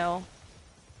avoid, you know,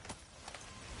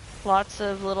 lots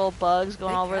of little bugs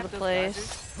going all over the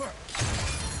place.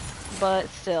 But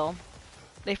still,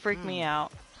 they freak me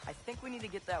out. I think we need to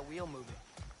get that wheel moving,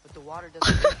 but the water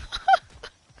doesn't.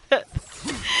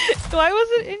 Why was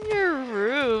it in your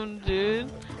room, dude?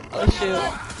 Oh shoot.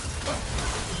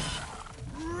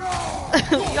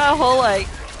 You got a whole like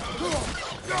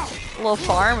little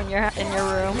farm in your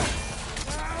room.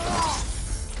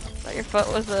 Thought your foot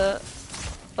was a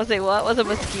what? Was a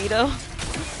mosquito?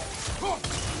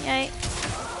 Yay.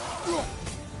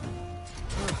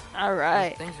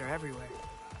 Alright. Things are everywhere.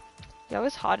 Yeah, it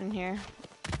was hot in here.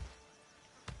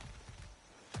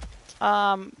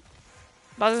 I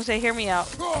was gonna say, hear me out.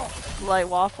 Like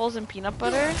waffles and peanut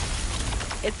butter,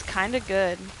 it's kind of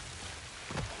good.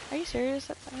 Are you serious?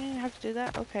 I didn't have to do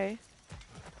that? Okay.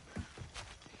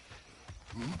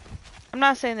 I'm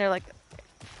not saying they're like...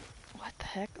 What the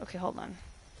heck? Okay, hold on.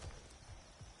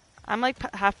 I'm like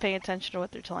half paying attention to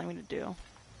what they're telling me to do.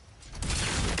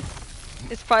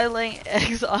 It's probably laying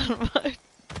eggs on my...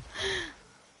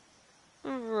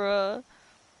 Bruh.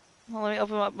 Well, let me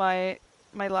open up my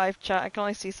live chat. I can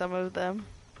only see some of them.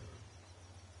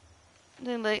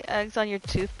 They lay eggs on your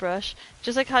toothbrush.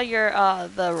 Just like how your,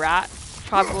 the rat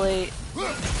probably,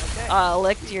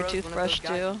 licked your toothbrush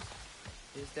too.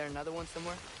 Is there another one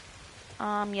somewhere?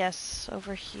 Yes,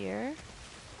 over here.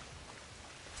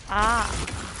 Ah.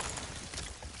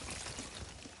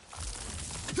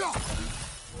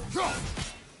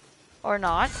 Or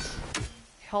not.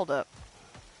 Hold up.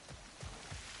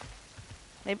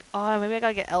 Maybe I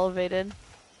gotta get elevated.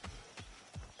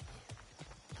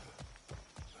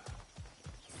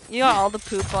 You got all the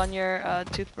poop on your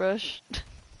toothbrush.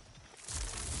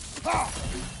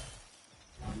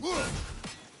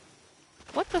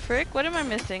 What the frick? What am I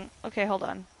missing? Okay, hold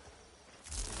on.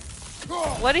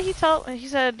 What did he tell? He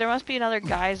said there must be another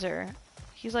geyser.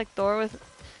 He's like Thor with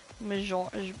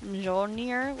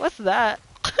Mjolnir. What's that?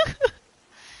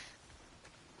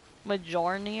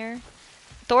 Mjolnir.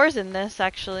 Thor's in this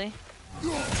actually. Hey,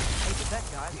 did that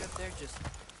geyser up there just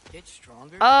get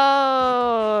stronger?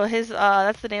 Oh, his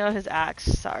that's the name of his axe.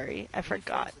 Sorry, I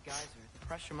forgot. The geyser, the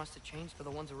pressure must have changed for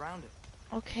the ones around it.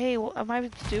 Okay, well, am I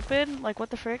stupid? Like, what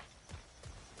the frick?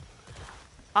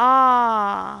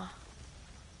 Ah.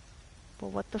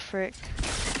 Well, what the frick?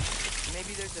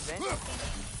 Maybe there's a vantage point.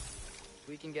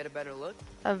 We can get a better look.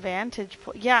 A vantage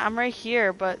point. Yeah, I'm right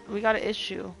here, but we got an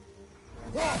issue.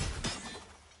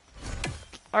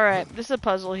 Alright, this is a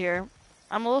puzzle here.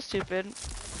 I'm a little stupid.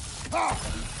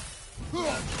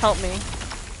 Help me.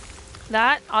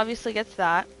 That obviously gets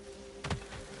that.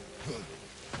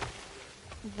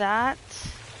 That.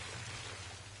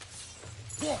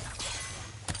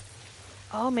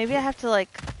 Oh, maybe I have to like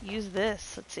use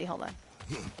this. Let's see, hold on.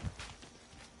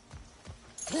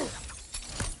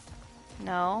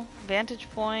 No. Vantage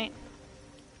point.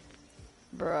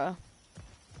 Bruh.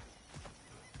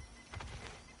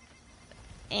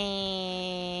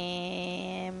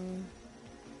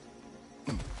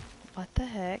 What the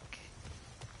heck?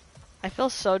 I feel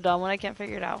so dumb when I can't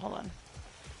figure it out. Hold on.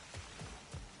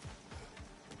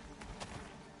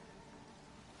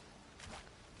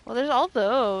 Well, there's all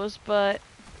those, but...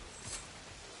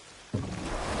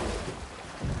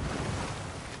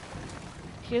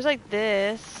 Here's like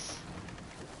this.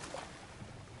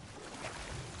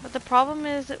 But the problem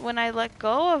is that when I let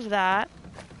go of that...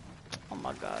 Oh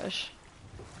my gosh.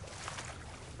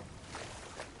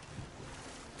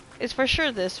 It's for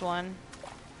sure this one.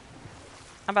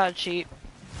 I'm about to cheat.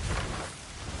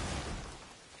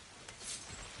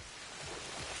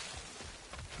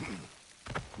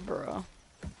 Bro.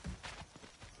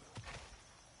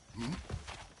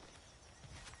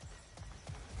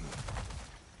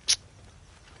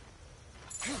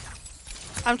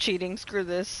 I'm cheating. Screw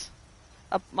this.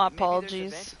 My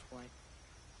apologies.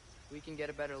 we can get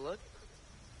a better look.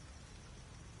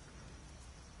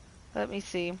 Let me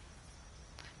see.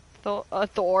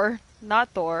 Thor, not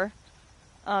Thor.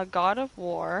 God of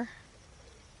War.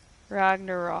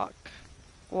 Ragnarok.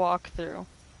 Walkthrough.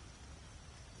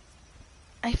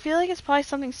 I feel like it's probably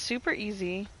something super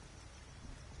easy.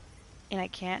 And I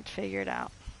can't figure it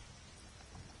out.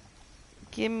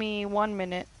 Give me 1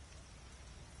 minute.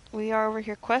 We are over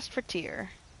here. Quest for Tyr.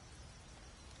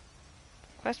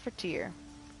 Quest for Tyr.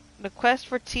 The quest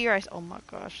for Tyr. Oh my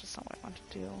gosh, that's not what I want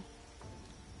to do.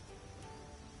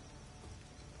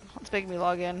 It's making me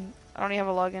log in. I don't even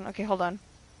have a login. Okay, hold on.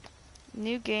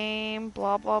 New game.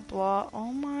 Blah blah blah.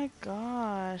 Oh my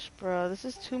gosh, bro. This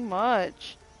is too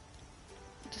much.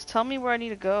 Just tell me where I need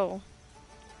to go.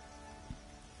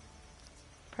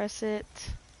 Press it.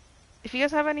 If you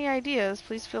guys have any ideas,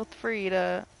 please feel free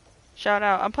to shout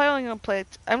out. I'm probably only going to play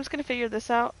it. I'm just going to figure this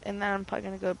out, and then I'm probably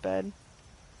going to go to bed.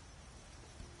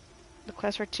 The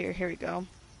quest for Tyr. Here we go.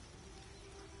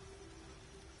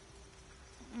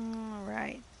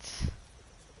 Alright.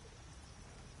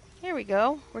 Here we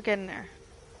go. We're getting there.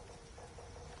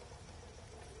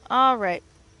 Alright.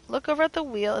 Look over at the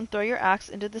wheel and throw your axe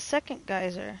into the second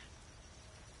geyser.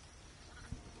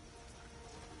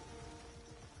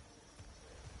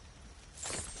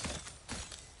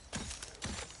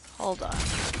 Hold on.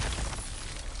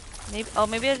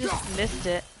 Maybe I just missed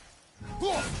it.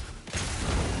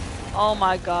 Oh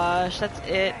my gosh, that's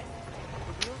it.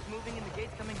 The wheel's moving and the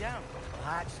gate's coming down.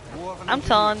 I'm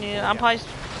telling you,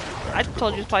 I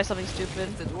told you it's probably something stupid.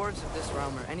 If the dwarves of this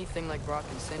realm are anything like Brock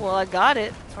and Cinder, Well, I got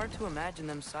it. it's hard to imagine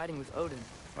them siding with Odin.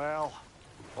 Well,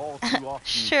 all too often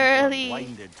Surely. people are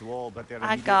blinded to all but their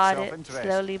I immediate got it. self-interest.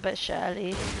 Slowly but surely.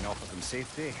 You can offer them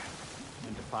safety.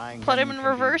 And defying Put him in can be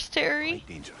reverse, Terry. quite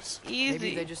dangerous. Maybe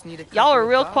Easy. they just need a Y'all couple are of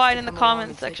real goths quiet to in the come along comment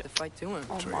and take section. the fight to him.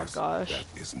 Oh my Atreus, gosh.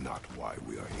 that is not why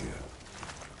we are here.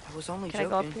 I was only Can I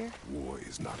go up joking. here? War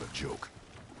is not a joke,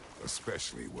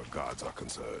 especially where gods are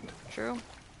concerned. True.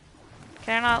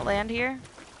 Can I not land here?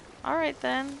 Alright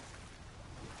then.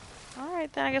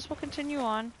 Alright then, I guess we'll continue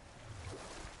on.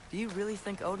 Do you really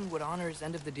think Odin would honor his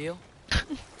end of the deal?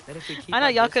 That if we keep I know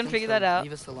our y'all couldn't distance, figure he'll that out.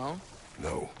 Leave us alone?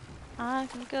 No, I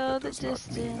can go that the does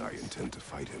not mean I distance. intend to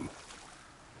fight him.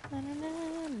 Na, na,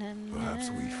 na, na, Perhaps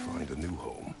we na. find a new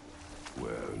home,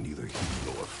 where neither he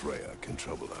nor Freya can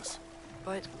trouble us.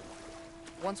 But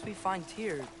once we find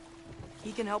Tyr,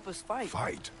 he can help us fight.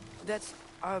 Fight? That's,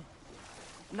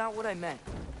 not what I meant.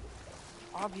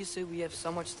 Obviously, we have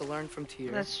so much to learn from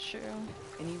Tyr. That's true.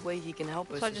 Any way he can help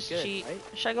So I us is just good, cheat. right?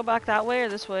 Should I go back that way or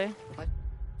this way?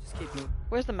 Just keep moving.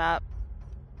 Where's the map?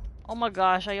 Oh my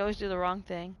gosh, I always do the wrong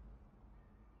thing.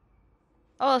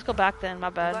 Oh, let's go back then, my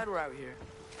I'm bad. glad we're out here,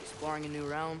 exploring a new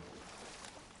realm.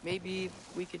 Maybe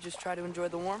we could just try to enjoy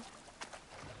the warmth?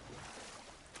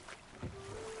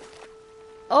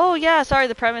 Oh yeah, sorry,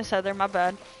 the premise Heather, my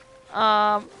bad.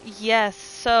 Yes,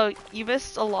 so you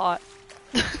missed a lot.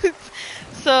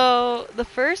 So the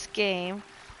first game,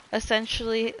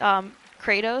 essentially,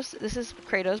 Kratos, this is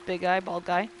Kratos, big guy, bald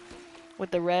guy,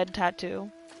 with the red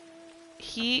tattoo.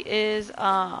 He is,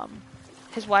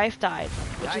 his wife died,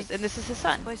 and this is his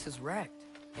son. This place is wrecked.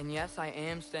 And yes, I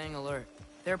am staying alert.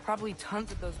 There are probably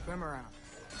tons of those Grim around.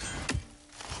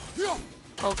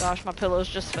 Oh gosh, my pillows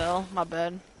just fell, my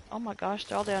bed. Oh my gosh,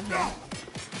 they're all down here.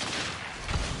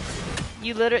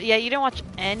 You literally, yeah, you didn't watch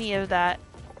any of that.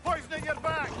 Poisoning your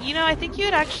back! You know, I think you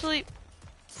would actually...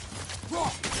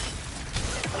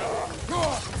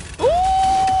 Ooh!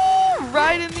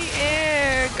 Right in the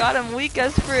air! Got him weak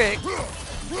as frick. Ooh!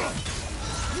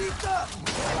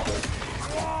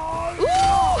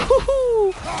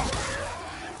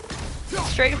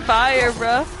 Straight fire,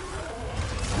 bruh.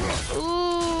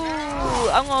 Ooh!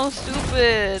 I'm going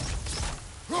stupid.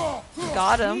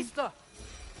 Got him.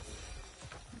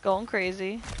 Going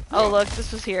crazy. Oh look,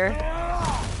 this was here.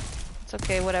 It's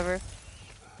okay, whatever.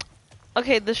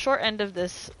 Okay, the short end of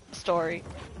this story,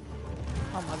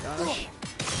 oh my gosh,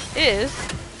 is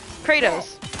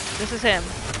Kratos. This is him.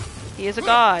 He is a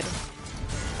god.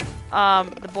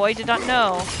 The boy did not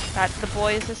know that the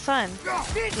boy is his son.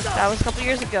 That was a couple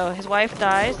years ago. His wife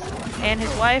dies, and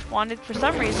his wife wanted, for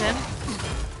some reason,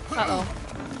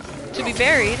 to be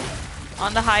buried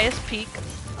on the highest peak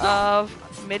of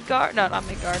Midgard? No, not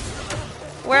Midgard.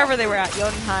 Wherever they were at,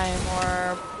 Jotunheim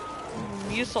or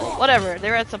Musil, whatever. They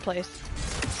were at some place.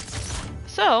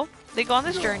 So, they go on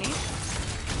this journey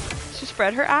to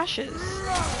spread her ashes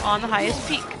on the highest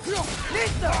peak.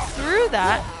 Through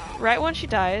that, right when she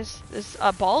dies, this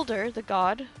Balder, the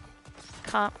god,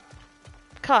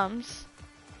 comes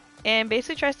and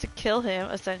basically tries to kill him,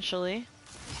 essentially.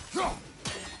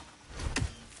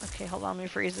 Okay, hold on, let me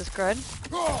freeze this crud.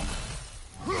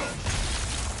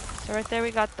 So right there we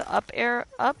got the up air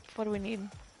up. What do we need?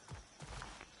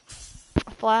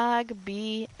 Flag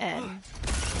B N.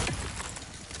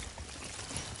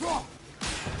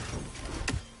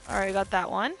 Alright, we got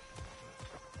that one.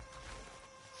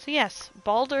 So yes,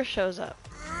 Baldur shows up.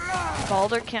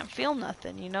 Baldur can't feel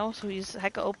nothing, you know, so he's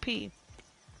hecka OP.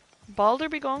 Baldur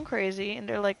be going crazy, and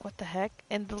they're like, what the heck?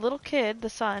 And the little kid, the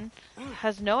son,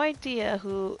 has no idea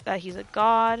that he's a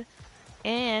god,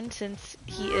 and since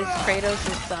he is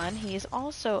Kratos' son, he is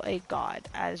also a god,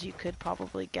 as you could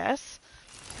probably guess.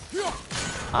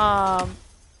 Okay,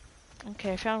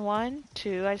 I found 1,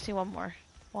 2, I just need one more.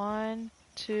 1,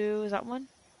 2, is that one?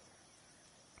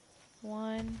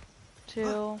 1, 2.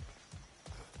 So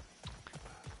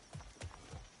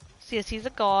yes, he's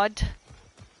a god.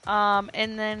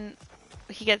 And then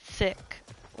he gets sick.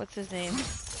 What's his name?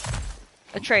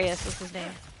 Atreus is his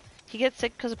name. He gets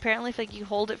sick because apparently if like you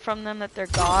hold it from them that they're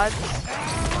gods.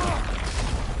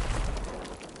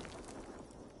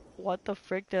 What the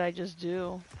frick did I just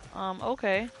do?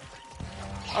 Okay.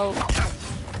 Oh.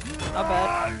 Not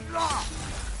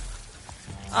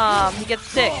bad. He gets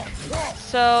sick.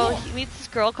 So he meets this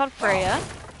girl called Freya.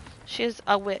 She's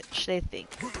a witch, they think.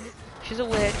 She's a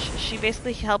witch. She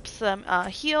basically helps them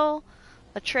heal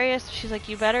Atreus. She's like,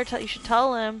 you should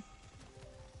tell him.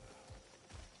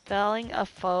 Felling a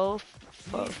foe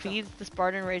feeds the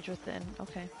Spartan rage within.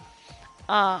 Okay.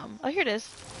 Oh, here it is.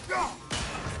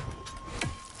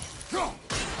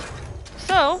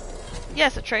 So,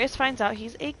 yes, Atreus finds out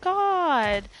he's a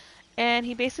god. And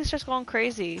he basically starts going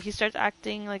crazy. He starts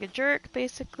acting like a jerk,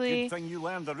 basically. Good thing you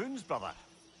learned the runes, brother.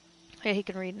 Yeah, he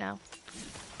can read now.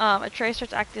 Atreus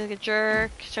starts acting like a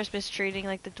jerk, starts mistreating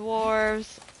like the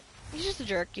dwarves. He's just a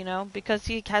jerk, you know, because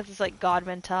he has this like god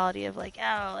mentality of like,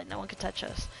 oh, like no one can touch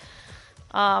us.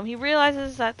 He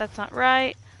realizes that that's not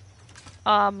right.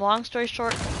 Long story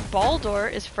short, Baldur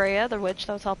is Freya, the witch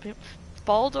that was helping him.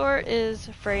 Baldur is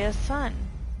Freya's son.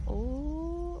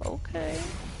 Oh, okay.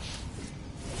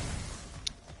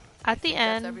 At the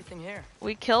end,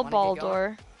 we kill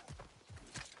Baldur.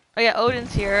 Oh yeah,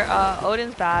 Odin's here.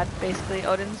 Odin's bad, basically.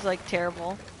 Odin's like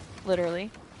terrible, literally.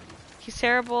 He's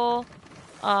terrible.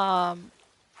 Baldur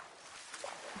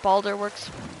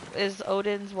is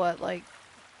Odin's what, like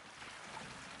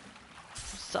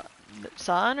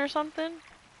son or something?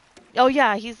 Oh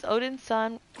yeah, he's Odin's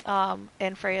son,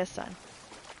 and Freya's son.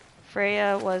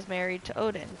 Freya was married to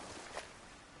Odin.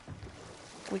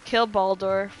 We kill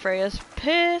Baldur. Freya's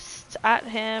pissed at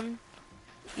him.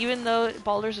 Even though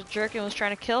Baldur's a jerk and was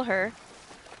trying to kill her.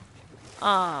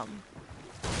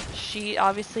 She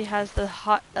obviously has the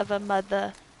heart of a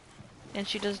mother. And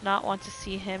she does not want to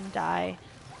see him die.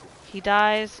 He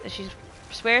dies and she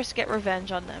swears to get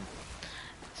revenge on them.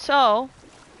 So,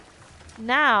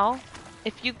 now,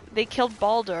 they killed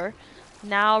Baldur,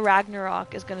 now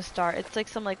Ragnarok is gonna start. It's like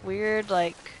some like weird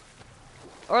like,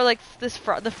 or like the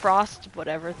frost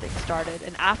whatever thing started,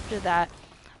 and after that,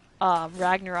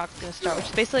 Ragnarok's gonna start, which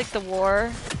is basically like the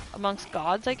war amongst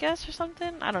gods, I guess, or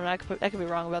something. I don't know. I could be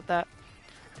wrong about that.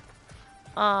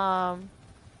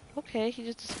 Okay, he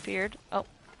just disappeared. Oh,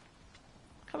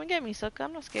 come and get me, Suka.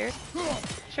 I'm not scared.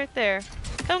 He's right there.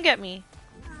 Come get me.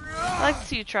 I'd like to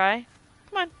see you try.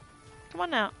 Come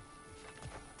on out.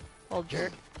 Old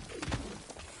jerk.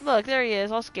 Look, there he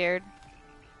is, all scared.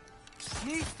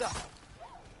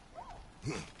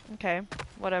 Okay,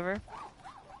 whatever.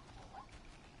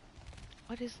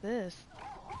 What is this?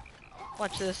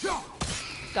 Watch this.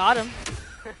 Got him.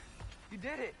 You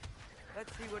did it.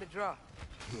 Let's see what it draws.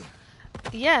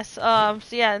 Yes, so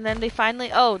yeah, and then they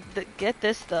finally, get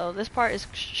this though. This part is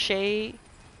shady.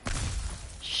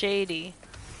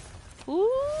 Ooh, look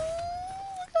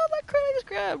at all that crap I just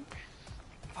grabbed.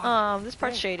 This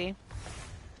part's shady.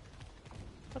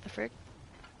 What the frick?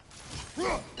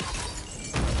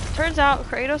 Turns out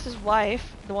Kratos'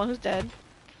 wife, the one who's dead,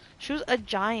 she was a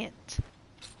giant.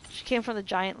 She came from the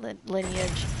giant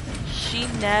lineage. She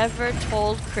never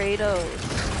told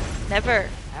Kratos. Never.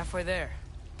 Halfway there.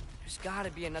 There's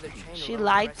gotta be another chain. She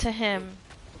lied to him.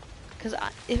 Because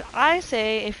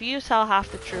if you tell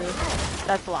half the truth,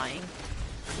 that's lying.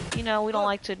 You know, we don't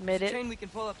like to admit it,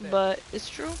 but it's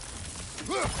true.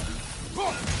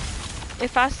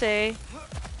 If I say,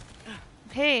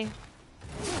 hey,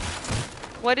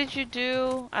 what did you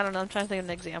do? I don't know, I'm trying to think of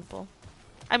an example.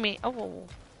 I mean, oh.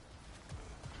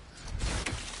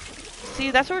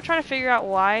 See, that's what we're trying to figure out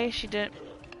why she didn't.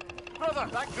 Brother,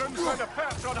 that groom's got a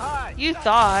perch on high. You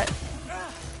thought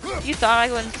I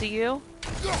wouldn't see you?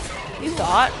 You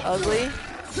thought, ugly.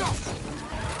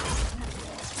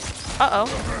 Uh-oh.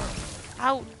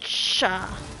 Ouch!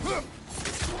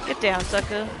 Get down,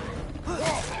 sucker.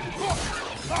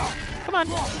 Come on.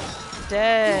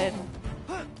 Dead.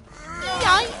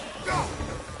 Yikes.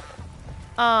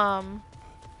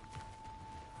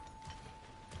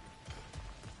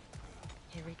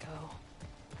 Here we go.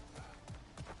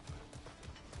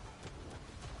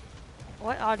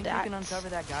 What Think audacity? you can uncover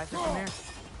that geyser from here?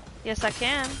 Yes, I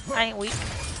can. I ain't weak.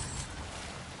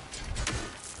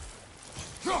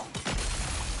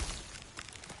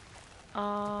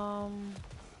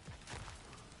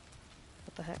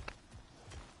 What the heck?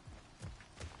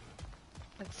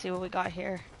 Let's see what we got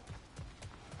here.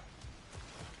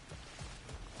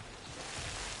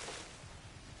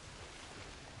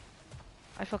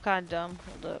 I feel kind of dumb.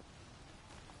 Hold up.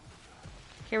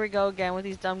 Here we go again with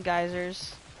these dumb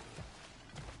geysers.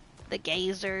 The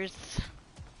geysers.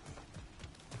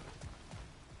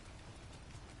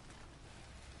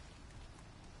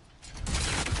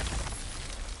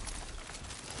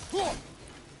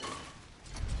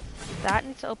 That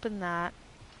needs to open that.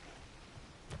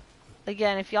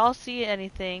 Again, if y'all see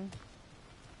anything,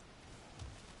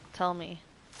 tell me.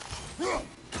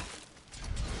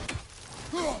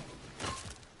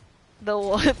 The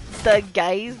what? The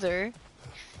geyser.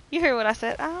 You heard what I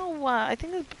said? Ow! I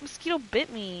think the mosquito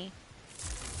bit me.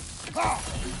 Oh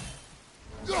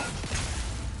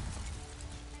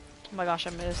my gosh, I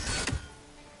missed.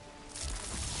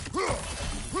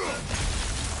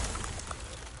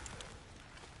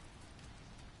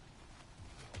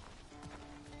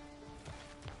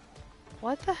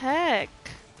 What the heck?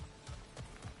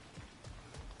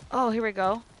 Oh, here we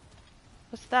go.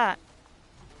 What's that?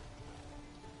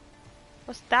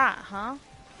 What's that, huh?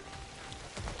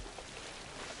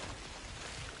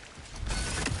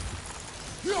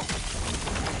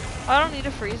 I don't need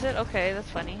to freeze it? Okay, that's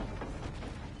funny.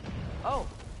 Oh,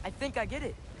 I think I get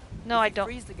it. No, If I you don't.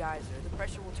 freeze the geyser, the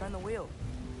pressure will turn the wheel.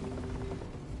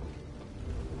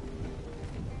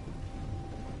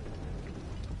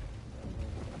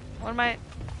 What am I...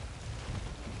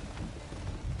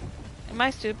 Am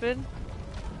I stupid?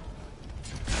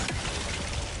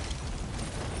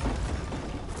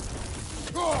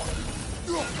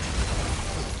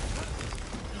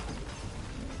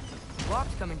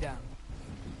 Block's coming down.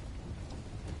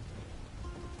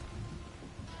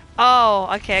 Oh,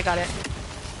 okay, I got it.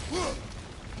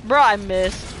 Bro, I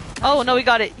missed. Oh, no, we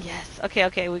got it. Yes. Okay,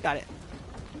 okay, we got it.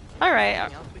 Alright.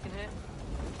 Anything else we can hit?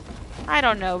 I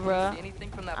don't know, bro. See anything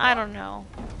from that I block? don't know.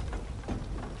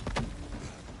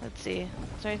 Let's see. Is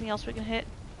there anything else we can hit?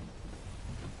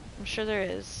 I'm sure there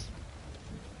is.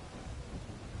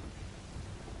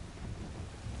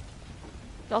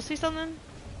 Y'all see something?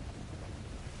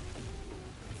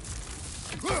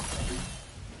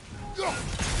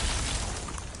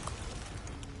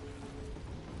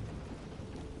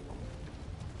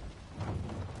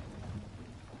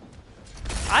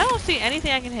 I don't see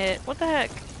anything I can hit. What the heck?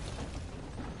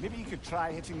 Maybe you could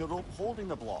try hitting the rope holding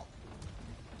the block.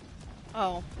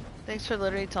 Oh, thanks for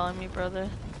literally telling me, brother.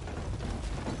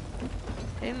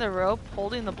 Hitting the rope,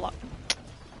 holding the block.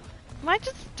 Am I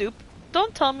just stupid?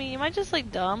 Don't tell me. Am I just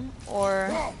like dumb? Or...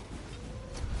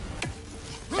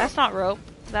 That's not rope.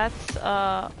 That's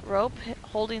rope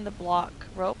holding the block.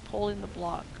 Rope holding the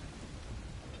block.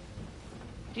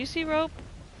 Do you see rope?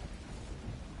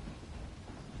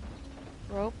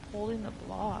 Rope holding the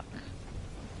block.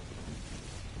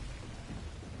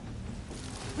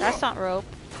 That's not rope.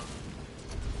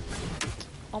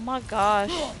 Oh my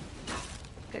gosh.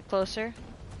 Get closer.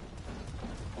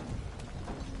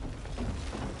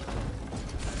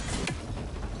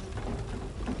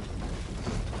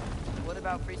 What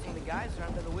about freezing the geyser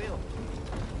under the wheel?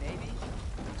 Maybe?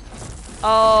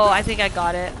 Oh, I think I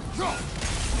got it.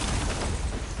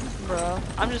 Bro,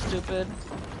 I'm just stupid.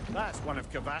 That's one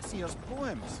of Cavassier's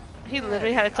poems. He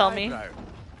literally had to tell me.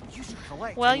 You should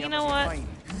collect Well, any you know others what? find.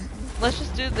 Let's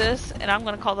just do this, and I'm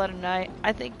gonna call that a night.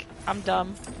 I think I'm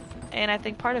dumb. And I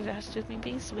think part of it has to do with me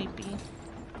being sleepy.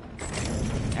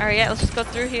 Alright, yeah, let's just go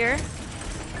through here.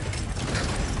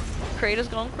 Kratos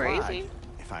going crazy.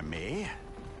 If I may,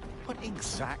 what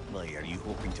exactly are you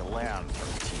hoping to learn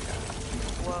from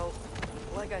Tyr? Well,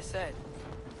 like I said,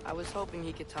 I was hoping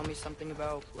he could tell me something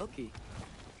about Loki.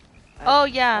 Oh,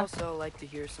 I'd yeah. also like to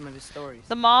hear some of his stories.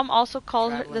 The mom also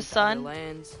called her, Traveling the to other son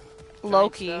lands,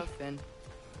 Loki. giant stuff, and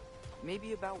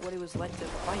maybe about what it was like to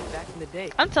fight back in the day.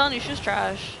 I'm telling you, she's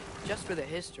trash. Just for the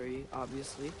history,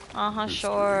 obviously. Uh-huh,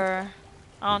 sure.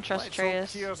 I don't trust Let's hope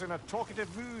Atreus. Tyr's in a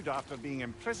talkative mood after being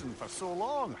imprisoned for so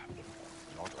long.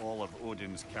 Not all of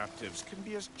Odin's captives can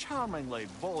be as charmingly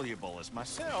voluble as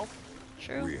myself.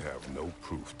 True. We have no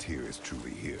proof Tyr is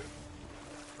truly here.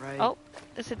 right? Oh,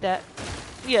 is it that?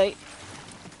 Yeah.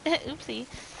 Oopsie.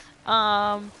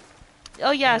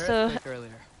 Oh yeah, That so earthquake earlier.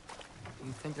 Do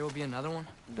you think there will be another one?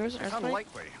 there's an It's earthquake.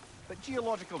 unlikely, but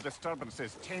geological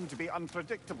disturbances tend to be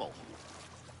unpredictable.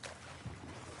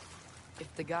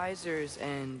 If the geysers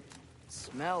and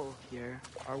smell here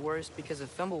are worse because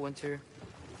of Fimbulwinter,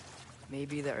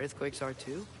 maybe the earthquakes are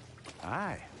too?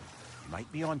 Aye.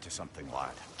 Might be onto something,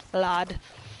 lad. Lad. Look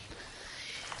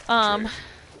Oh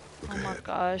my ahead.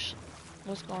 gosh.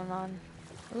 What's going on?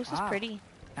 Oh, this is Wow. pretty.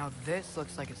 Now this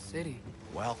looks like a city.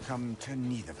 Welcome to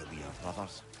Neitherville,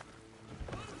 brothers.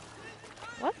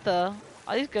 What the?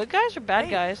 Are these good guys or bad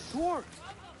guys? Dwarves!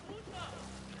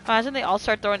 Imagine they all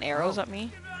start throwing arrows at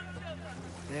me.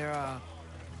 They're,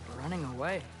 running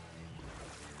away.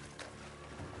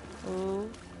 Ooh.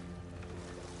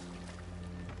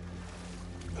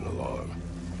 An alarm.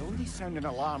 I'd only sound an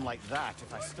alarm like that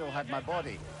if I still had my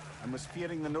body and was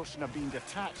fearing the notion of being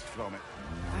detached from it.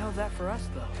 How's that for us,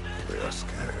 though? They are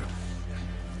scared.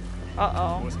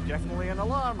 Uh-oh. Most definitely an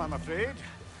alarm, I'm afraid.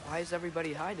 Why is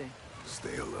everybody hiding?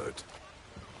 Stay alert.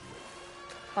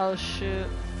 Oh, shoot.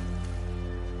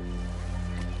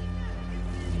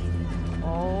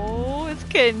 Oh, it's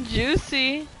getting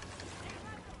juicy.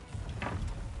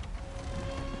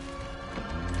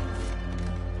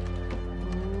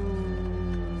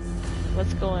 Ooh.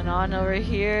 What's going on over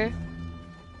here?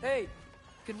 Hey,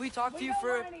 could we talk to you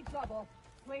for...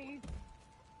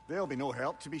 There'll be no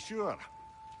help, to be sure.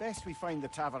 Best we find the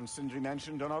tavern Sindri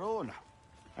mentioned on our own,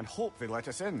 and hope they let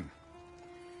us in.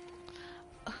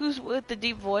 Who's with the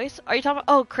deep voice? Are you talking about...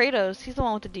 Oh, Kratos. He's the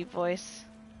one with the deep voice.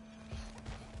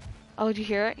 Oh, did you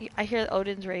hear it? I hear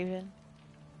Odin's raven.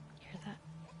 You hear that?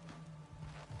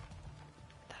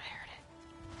 Thought I heard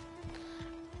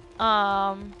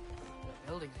it.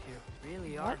 The buildings here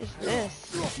really are... What is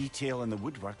this? The detail in the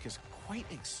woodwork is quite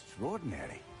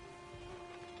extraordinary.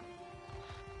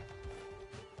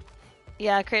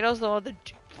 Yeah, Kratos the one with the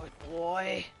deep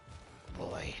voice.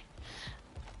 Boy.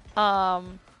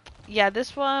 Yeah,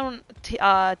 this one,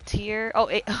 Tyr... Oh,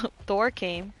 Thor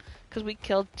came. Because we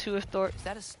killed 2 of Thor... Is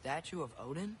that a statue of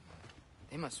Odin?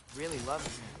 They must really love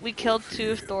him. We killed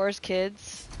 2 of Thor's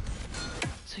kids.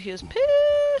 So he was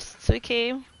pissed. So he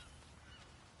came.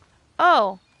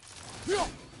 Oh.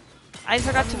 I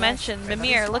forgot to mention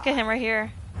Mimir. Look at him right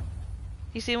here.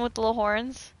 You see him with the little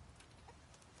horns?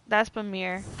 That's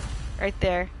Mimir. Right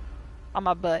there. On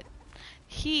my butt.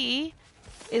 He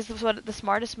is the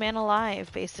smartest man alive,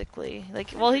 basically. Like,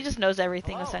 well, he just knows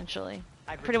everything, Hello. essentially.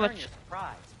 I'd Pretty return much. your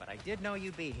surprise, but I did know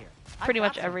you'd be here. Pretty I've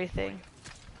much got some- everything.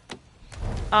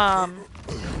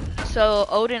 So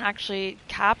Odin actually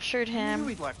captured I knew him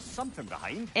we'd left something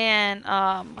behind. and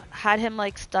had him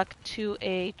like stuck to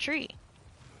a tree.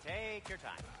 Take your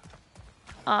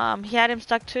time. He had him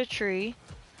stuck to a tree,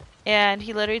 and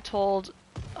he literally told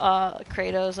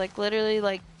Kratos, like, literally,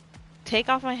 like, take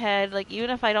off my head. Like, even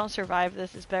if I don't survive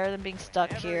this, it's better than being stuck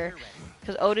Whenever here, you're ready.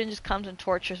 because Odin just comes and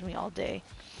tortures me all day.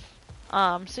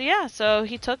 So yeah, so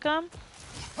he took him,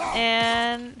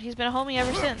 and he's been a homie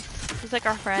ever since. He's like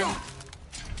our friend.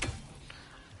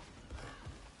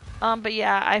 But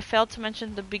yeah, I failed to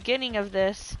mention the beginning of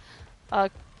this.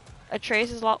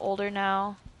 Atreus is a lot older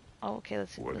now. Oh, okay,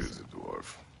 let's see. What is it,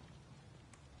 dwarf?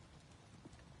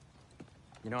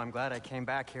 You know, I'm glad I came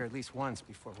back here at least once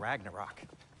before Ragnarok.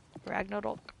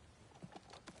 Ragnarok.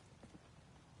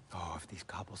 Oh, if these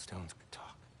cobblestones could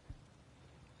talk.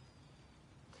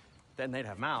 Then they'd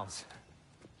have mouths.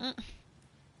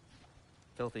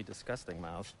 Filthy, disgusting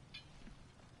mouths.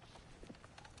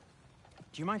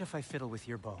 Do you mind if I fiddle with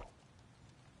your bow?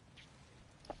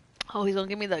 Oh, he's gonna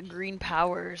give me the green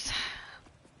powers.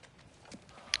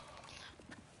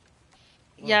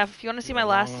 Yeah, if you want to see my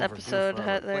last episode,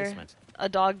 Heather, a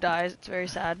dog dies. It's very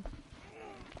sad.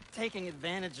 Taking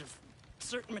advantage of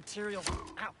certain materials.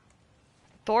 Ow.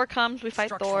 Thor comes, we fight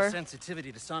Structural Thor.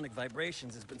 sensitivity to sonic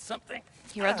vibrations has been something.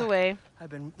 He runs away. I've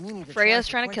been meaning to Freya's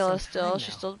try trying for to quite kill some us still. time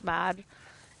She's now. still mad.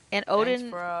 And Thanks Odin,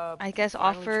 for, I guess,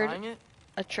 finally offered trying it.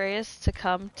 Atreus to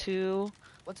come to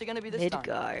What's it gonna be this time?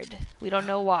 Midgard. We don't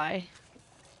know why.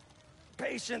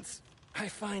 Patience. I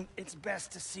find it's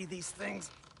best to see these things.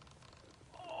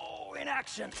 Oh, in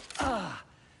action. Ah.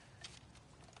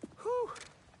 Whew.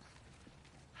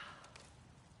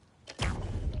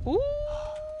 Ooh.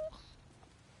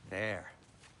 There.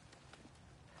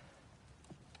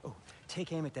 Oh,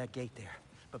 take aim at that gate there.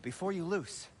 But before you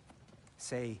loose,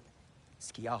 say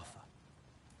Skialfa.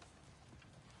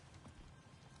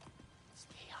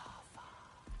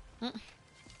 Skialfa.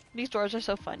 These doors are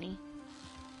so funny.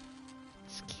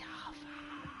 Skiava.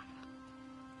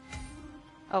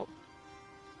 Oh.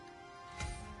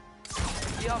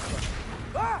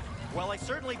 Well, I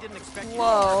certainly didn't expect you to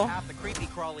Whoa. murder half the creepy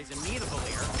crawlies amenable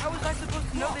here. How was I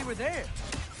supposed to know they were there?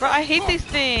 Bro, I hate these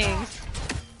things.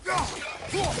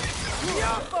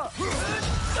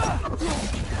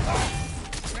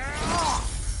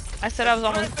 I said I was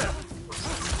almost...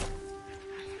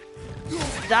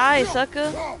 Die,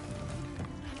 sucker.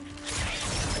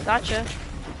 Gotcha.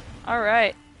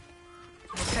 Alright.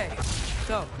 Okay,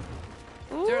 so,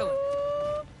 Ooh. Sterling,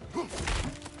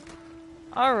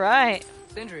 Alright.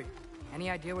 Sindri, any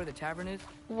idea where the tavern is?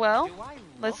 Well, Do I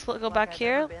let's look go like back I've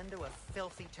here. ever been to a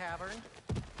filthy tavern?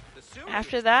 The sewage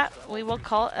After that, is we will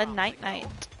call it a night-night.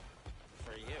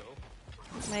 for you.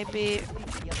 Maybe... The other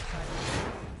side of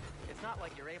the It's not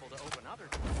like you're able to open other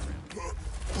doors.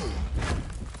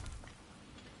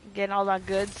 Getting all that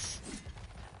goods.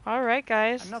 Alright,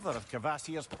 guys. Another of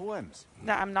Cavassier's poems.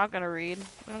 Nah, I'm not gonna read.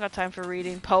 We don't got time for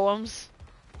reading poems.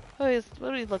 What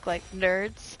do we look like?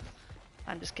 Nerds?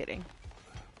 I'm just kidding.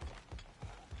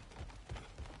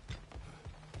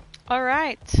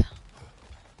 Alright.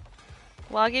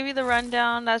 Well, I'll give you the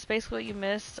rundown. That's basically what you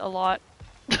missed. A lot.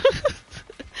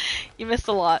 You missed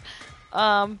a lot.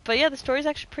 But yeah, the story's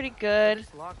actually pretty good. This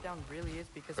lockdown really is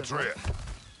because of... Atreus,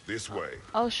 this way.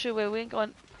 Oh shoot, wait, we ain't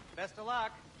going... Best of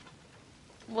luck.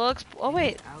 We'll oh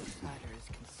wait. Any outsider is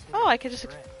considered Oh, I could a just...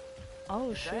 threat.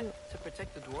 Oh Is shoot. that to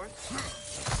protect the dwarves?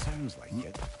 Sounds like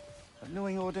it. But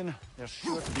knowing Odin, there's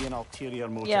sure to be an ulterior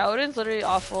motive. Yeah, Odin's literally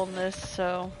awful in this,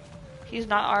 so... He's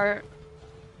not our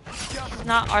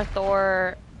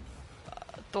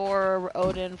Thor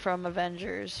Odin from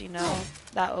Avengers, you know?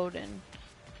 That Odin.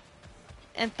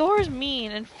 And Thor's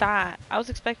mean and fat. I was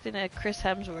expecting a Chris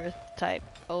Hemsworth type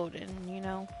Odin, you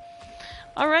know?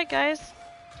 Alright, guys.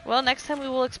 Well, next time we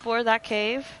will explore that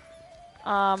cave.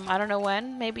 I don't know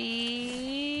when. Maybe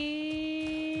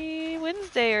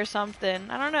Wednesday or something.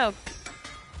 I don't know.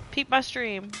 Peep my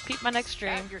stream. Peep my next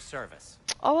stream. At your service.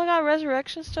 Oh, I got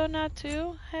Resurrection Stone now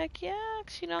too? Heck yeah,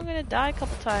 'cause you know I'm gonna die a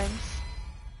couple times.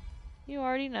 You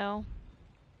already know.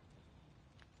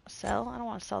 Sell? I don't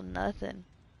want to sell nothing.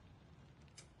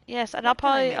 Yes, and I'll What can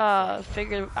I probably make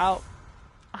figure out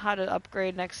how to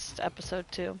upgrade next episode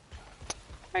too.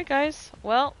 Alright guys,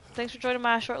 well, thanks for joining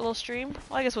my short little stream.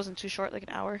 Well, I guess it wasn't too short, like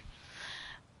an hour.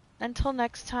 Until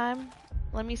next time,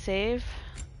 let me save.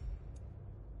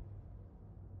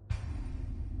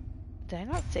 Did I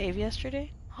not save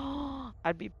yesterday? Oh,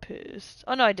 I'd be pissed.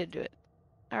 Oh no, I did do it.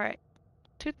 Alright.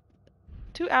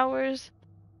 2 hours.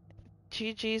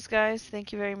 GG's guys,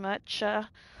 thank you very much.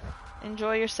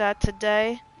 Enjoy your sat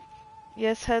today.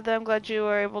 Yes, Heather, I'm glad you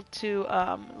were able to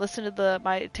listen to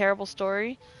my terrible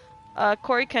story.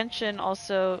 Corey Kenshin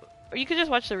also, or you could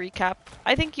just watch the recap.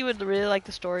 I think you would really like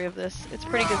the story of this. It's a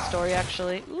pretty good story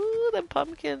actually. Ooh, the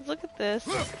pumpkins, look at this.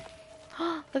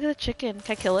 Look at the chicken.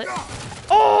 Can I kill it?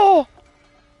 Oh!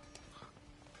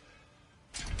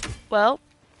 Well,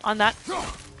 on that...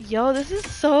 Yo, this is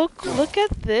so cool. Look at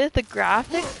this. The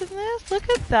graphics in this. Look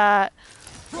at that.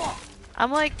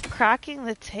 I'm like cracking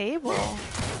the table.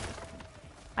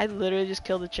 I literally just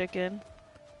killed a chicken.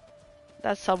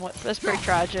 That's pretty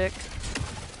tragic.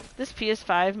 This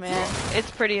PS5, man, it's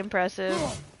pretty impressive.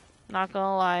 Not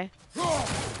gonna lie.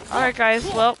 Alright guys,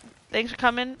 well, thanks for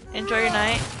coming. Enjoy your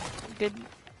night. Good.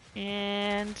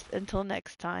 And until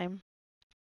next time.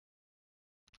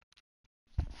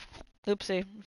 Oopsie.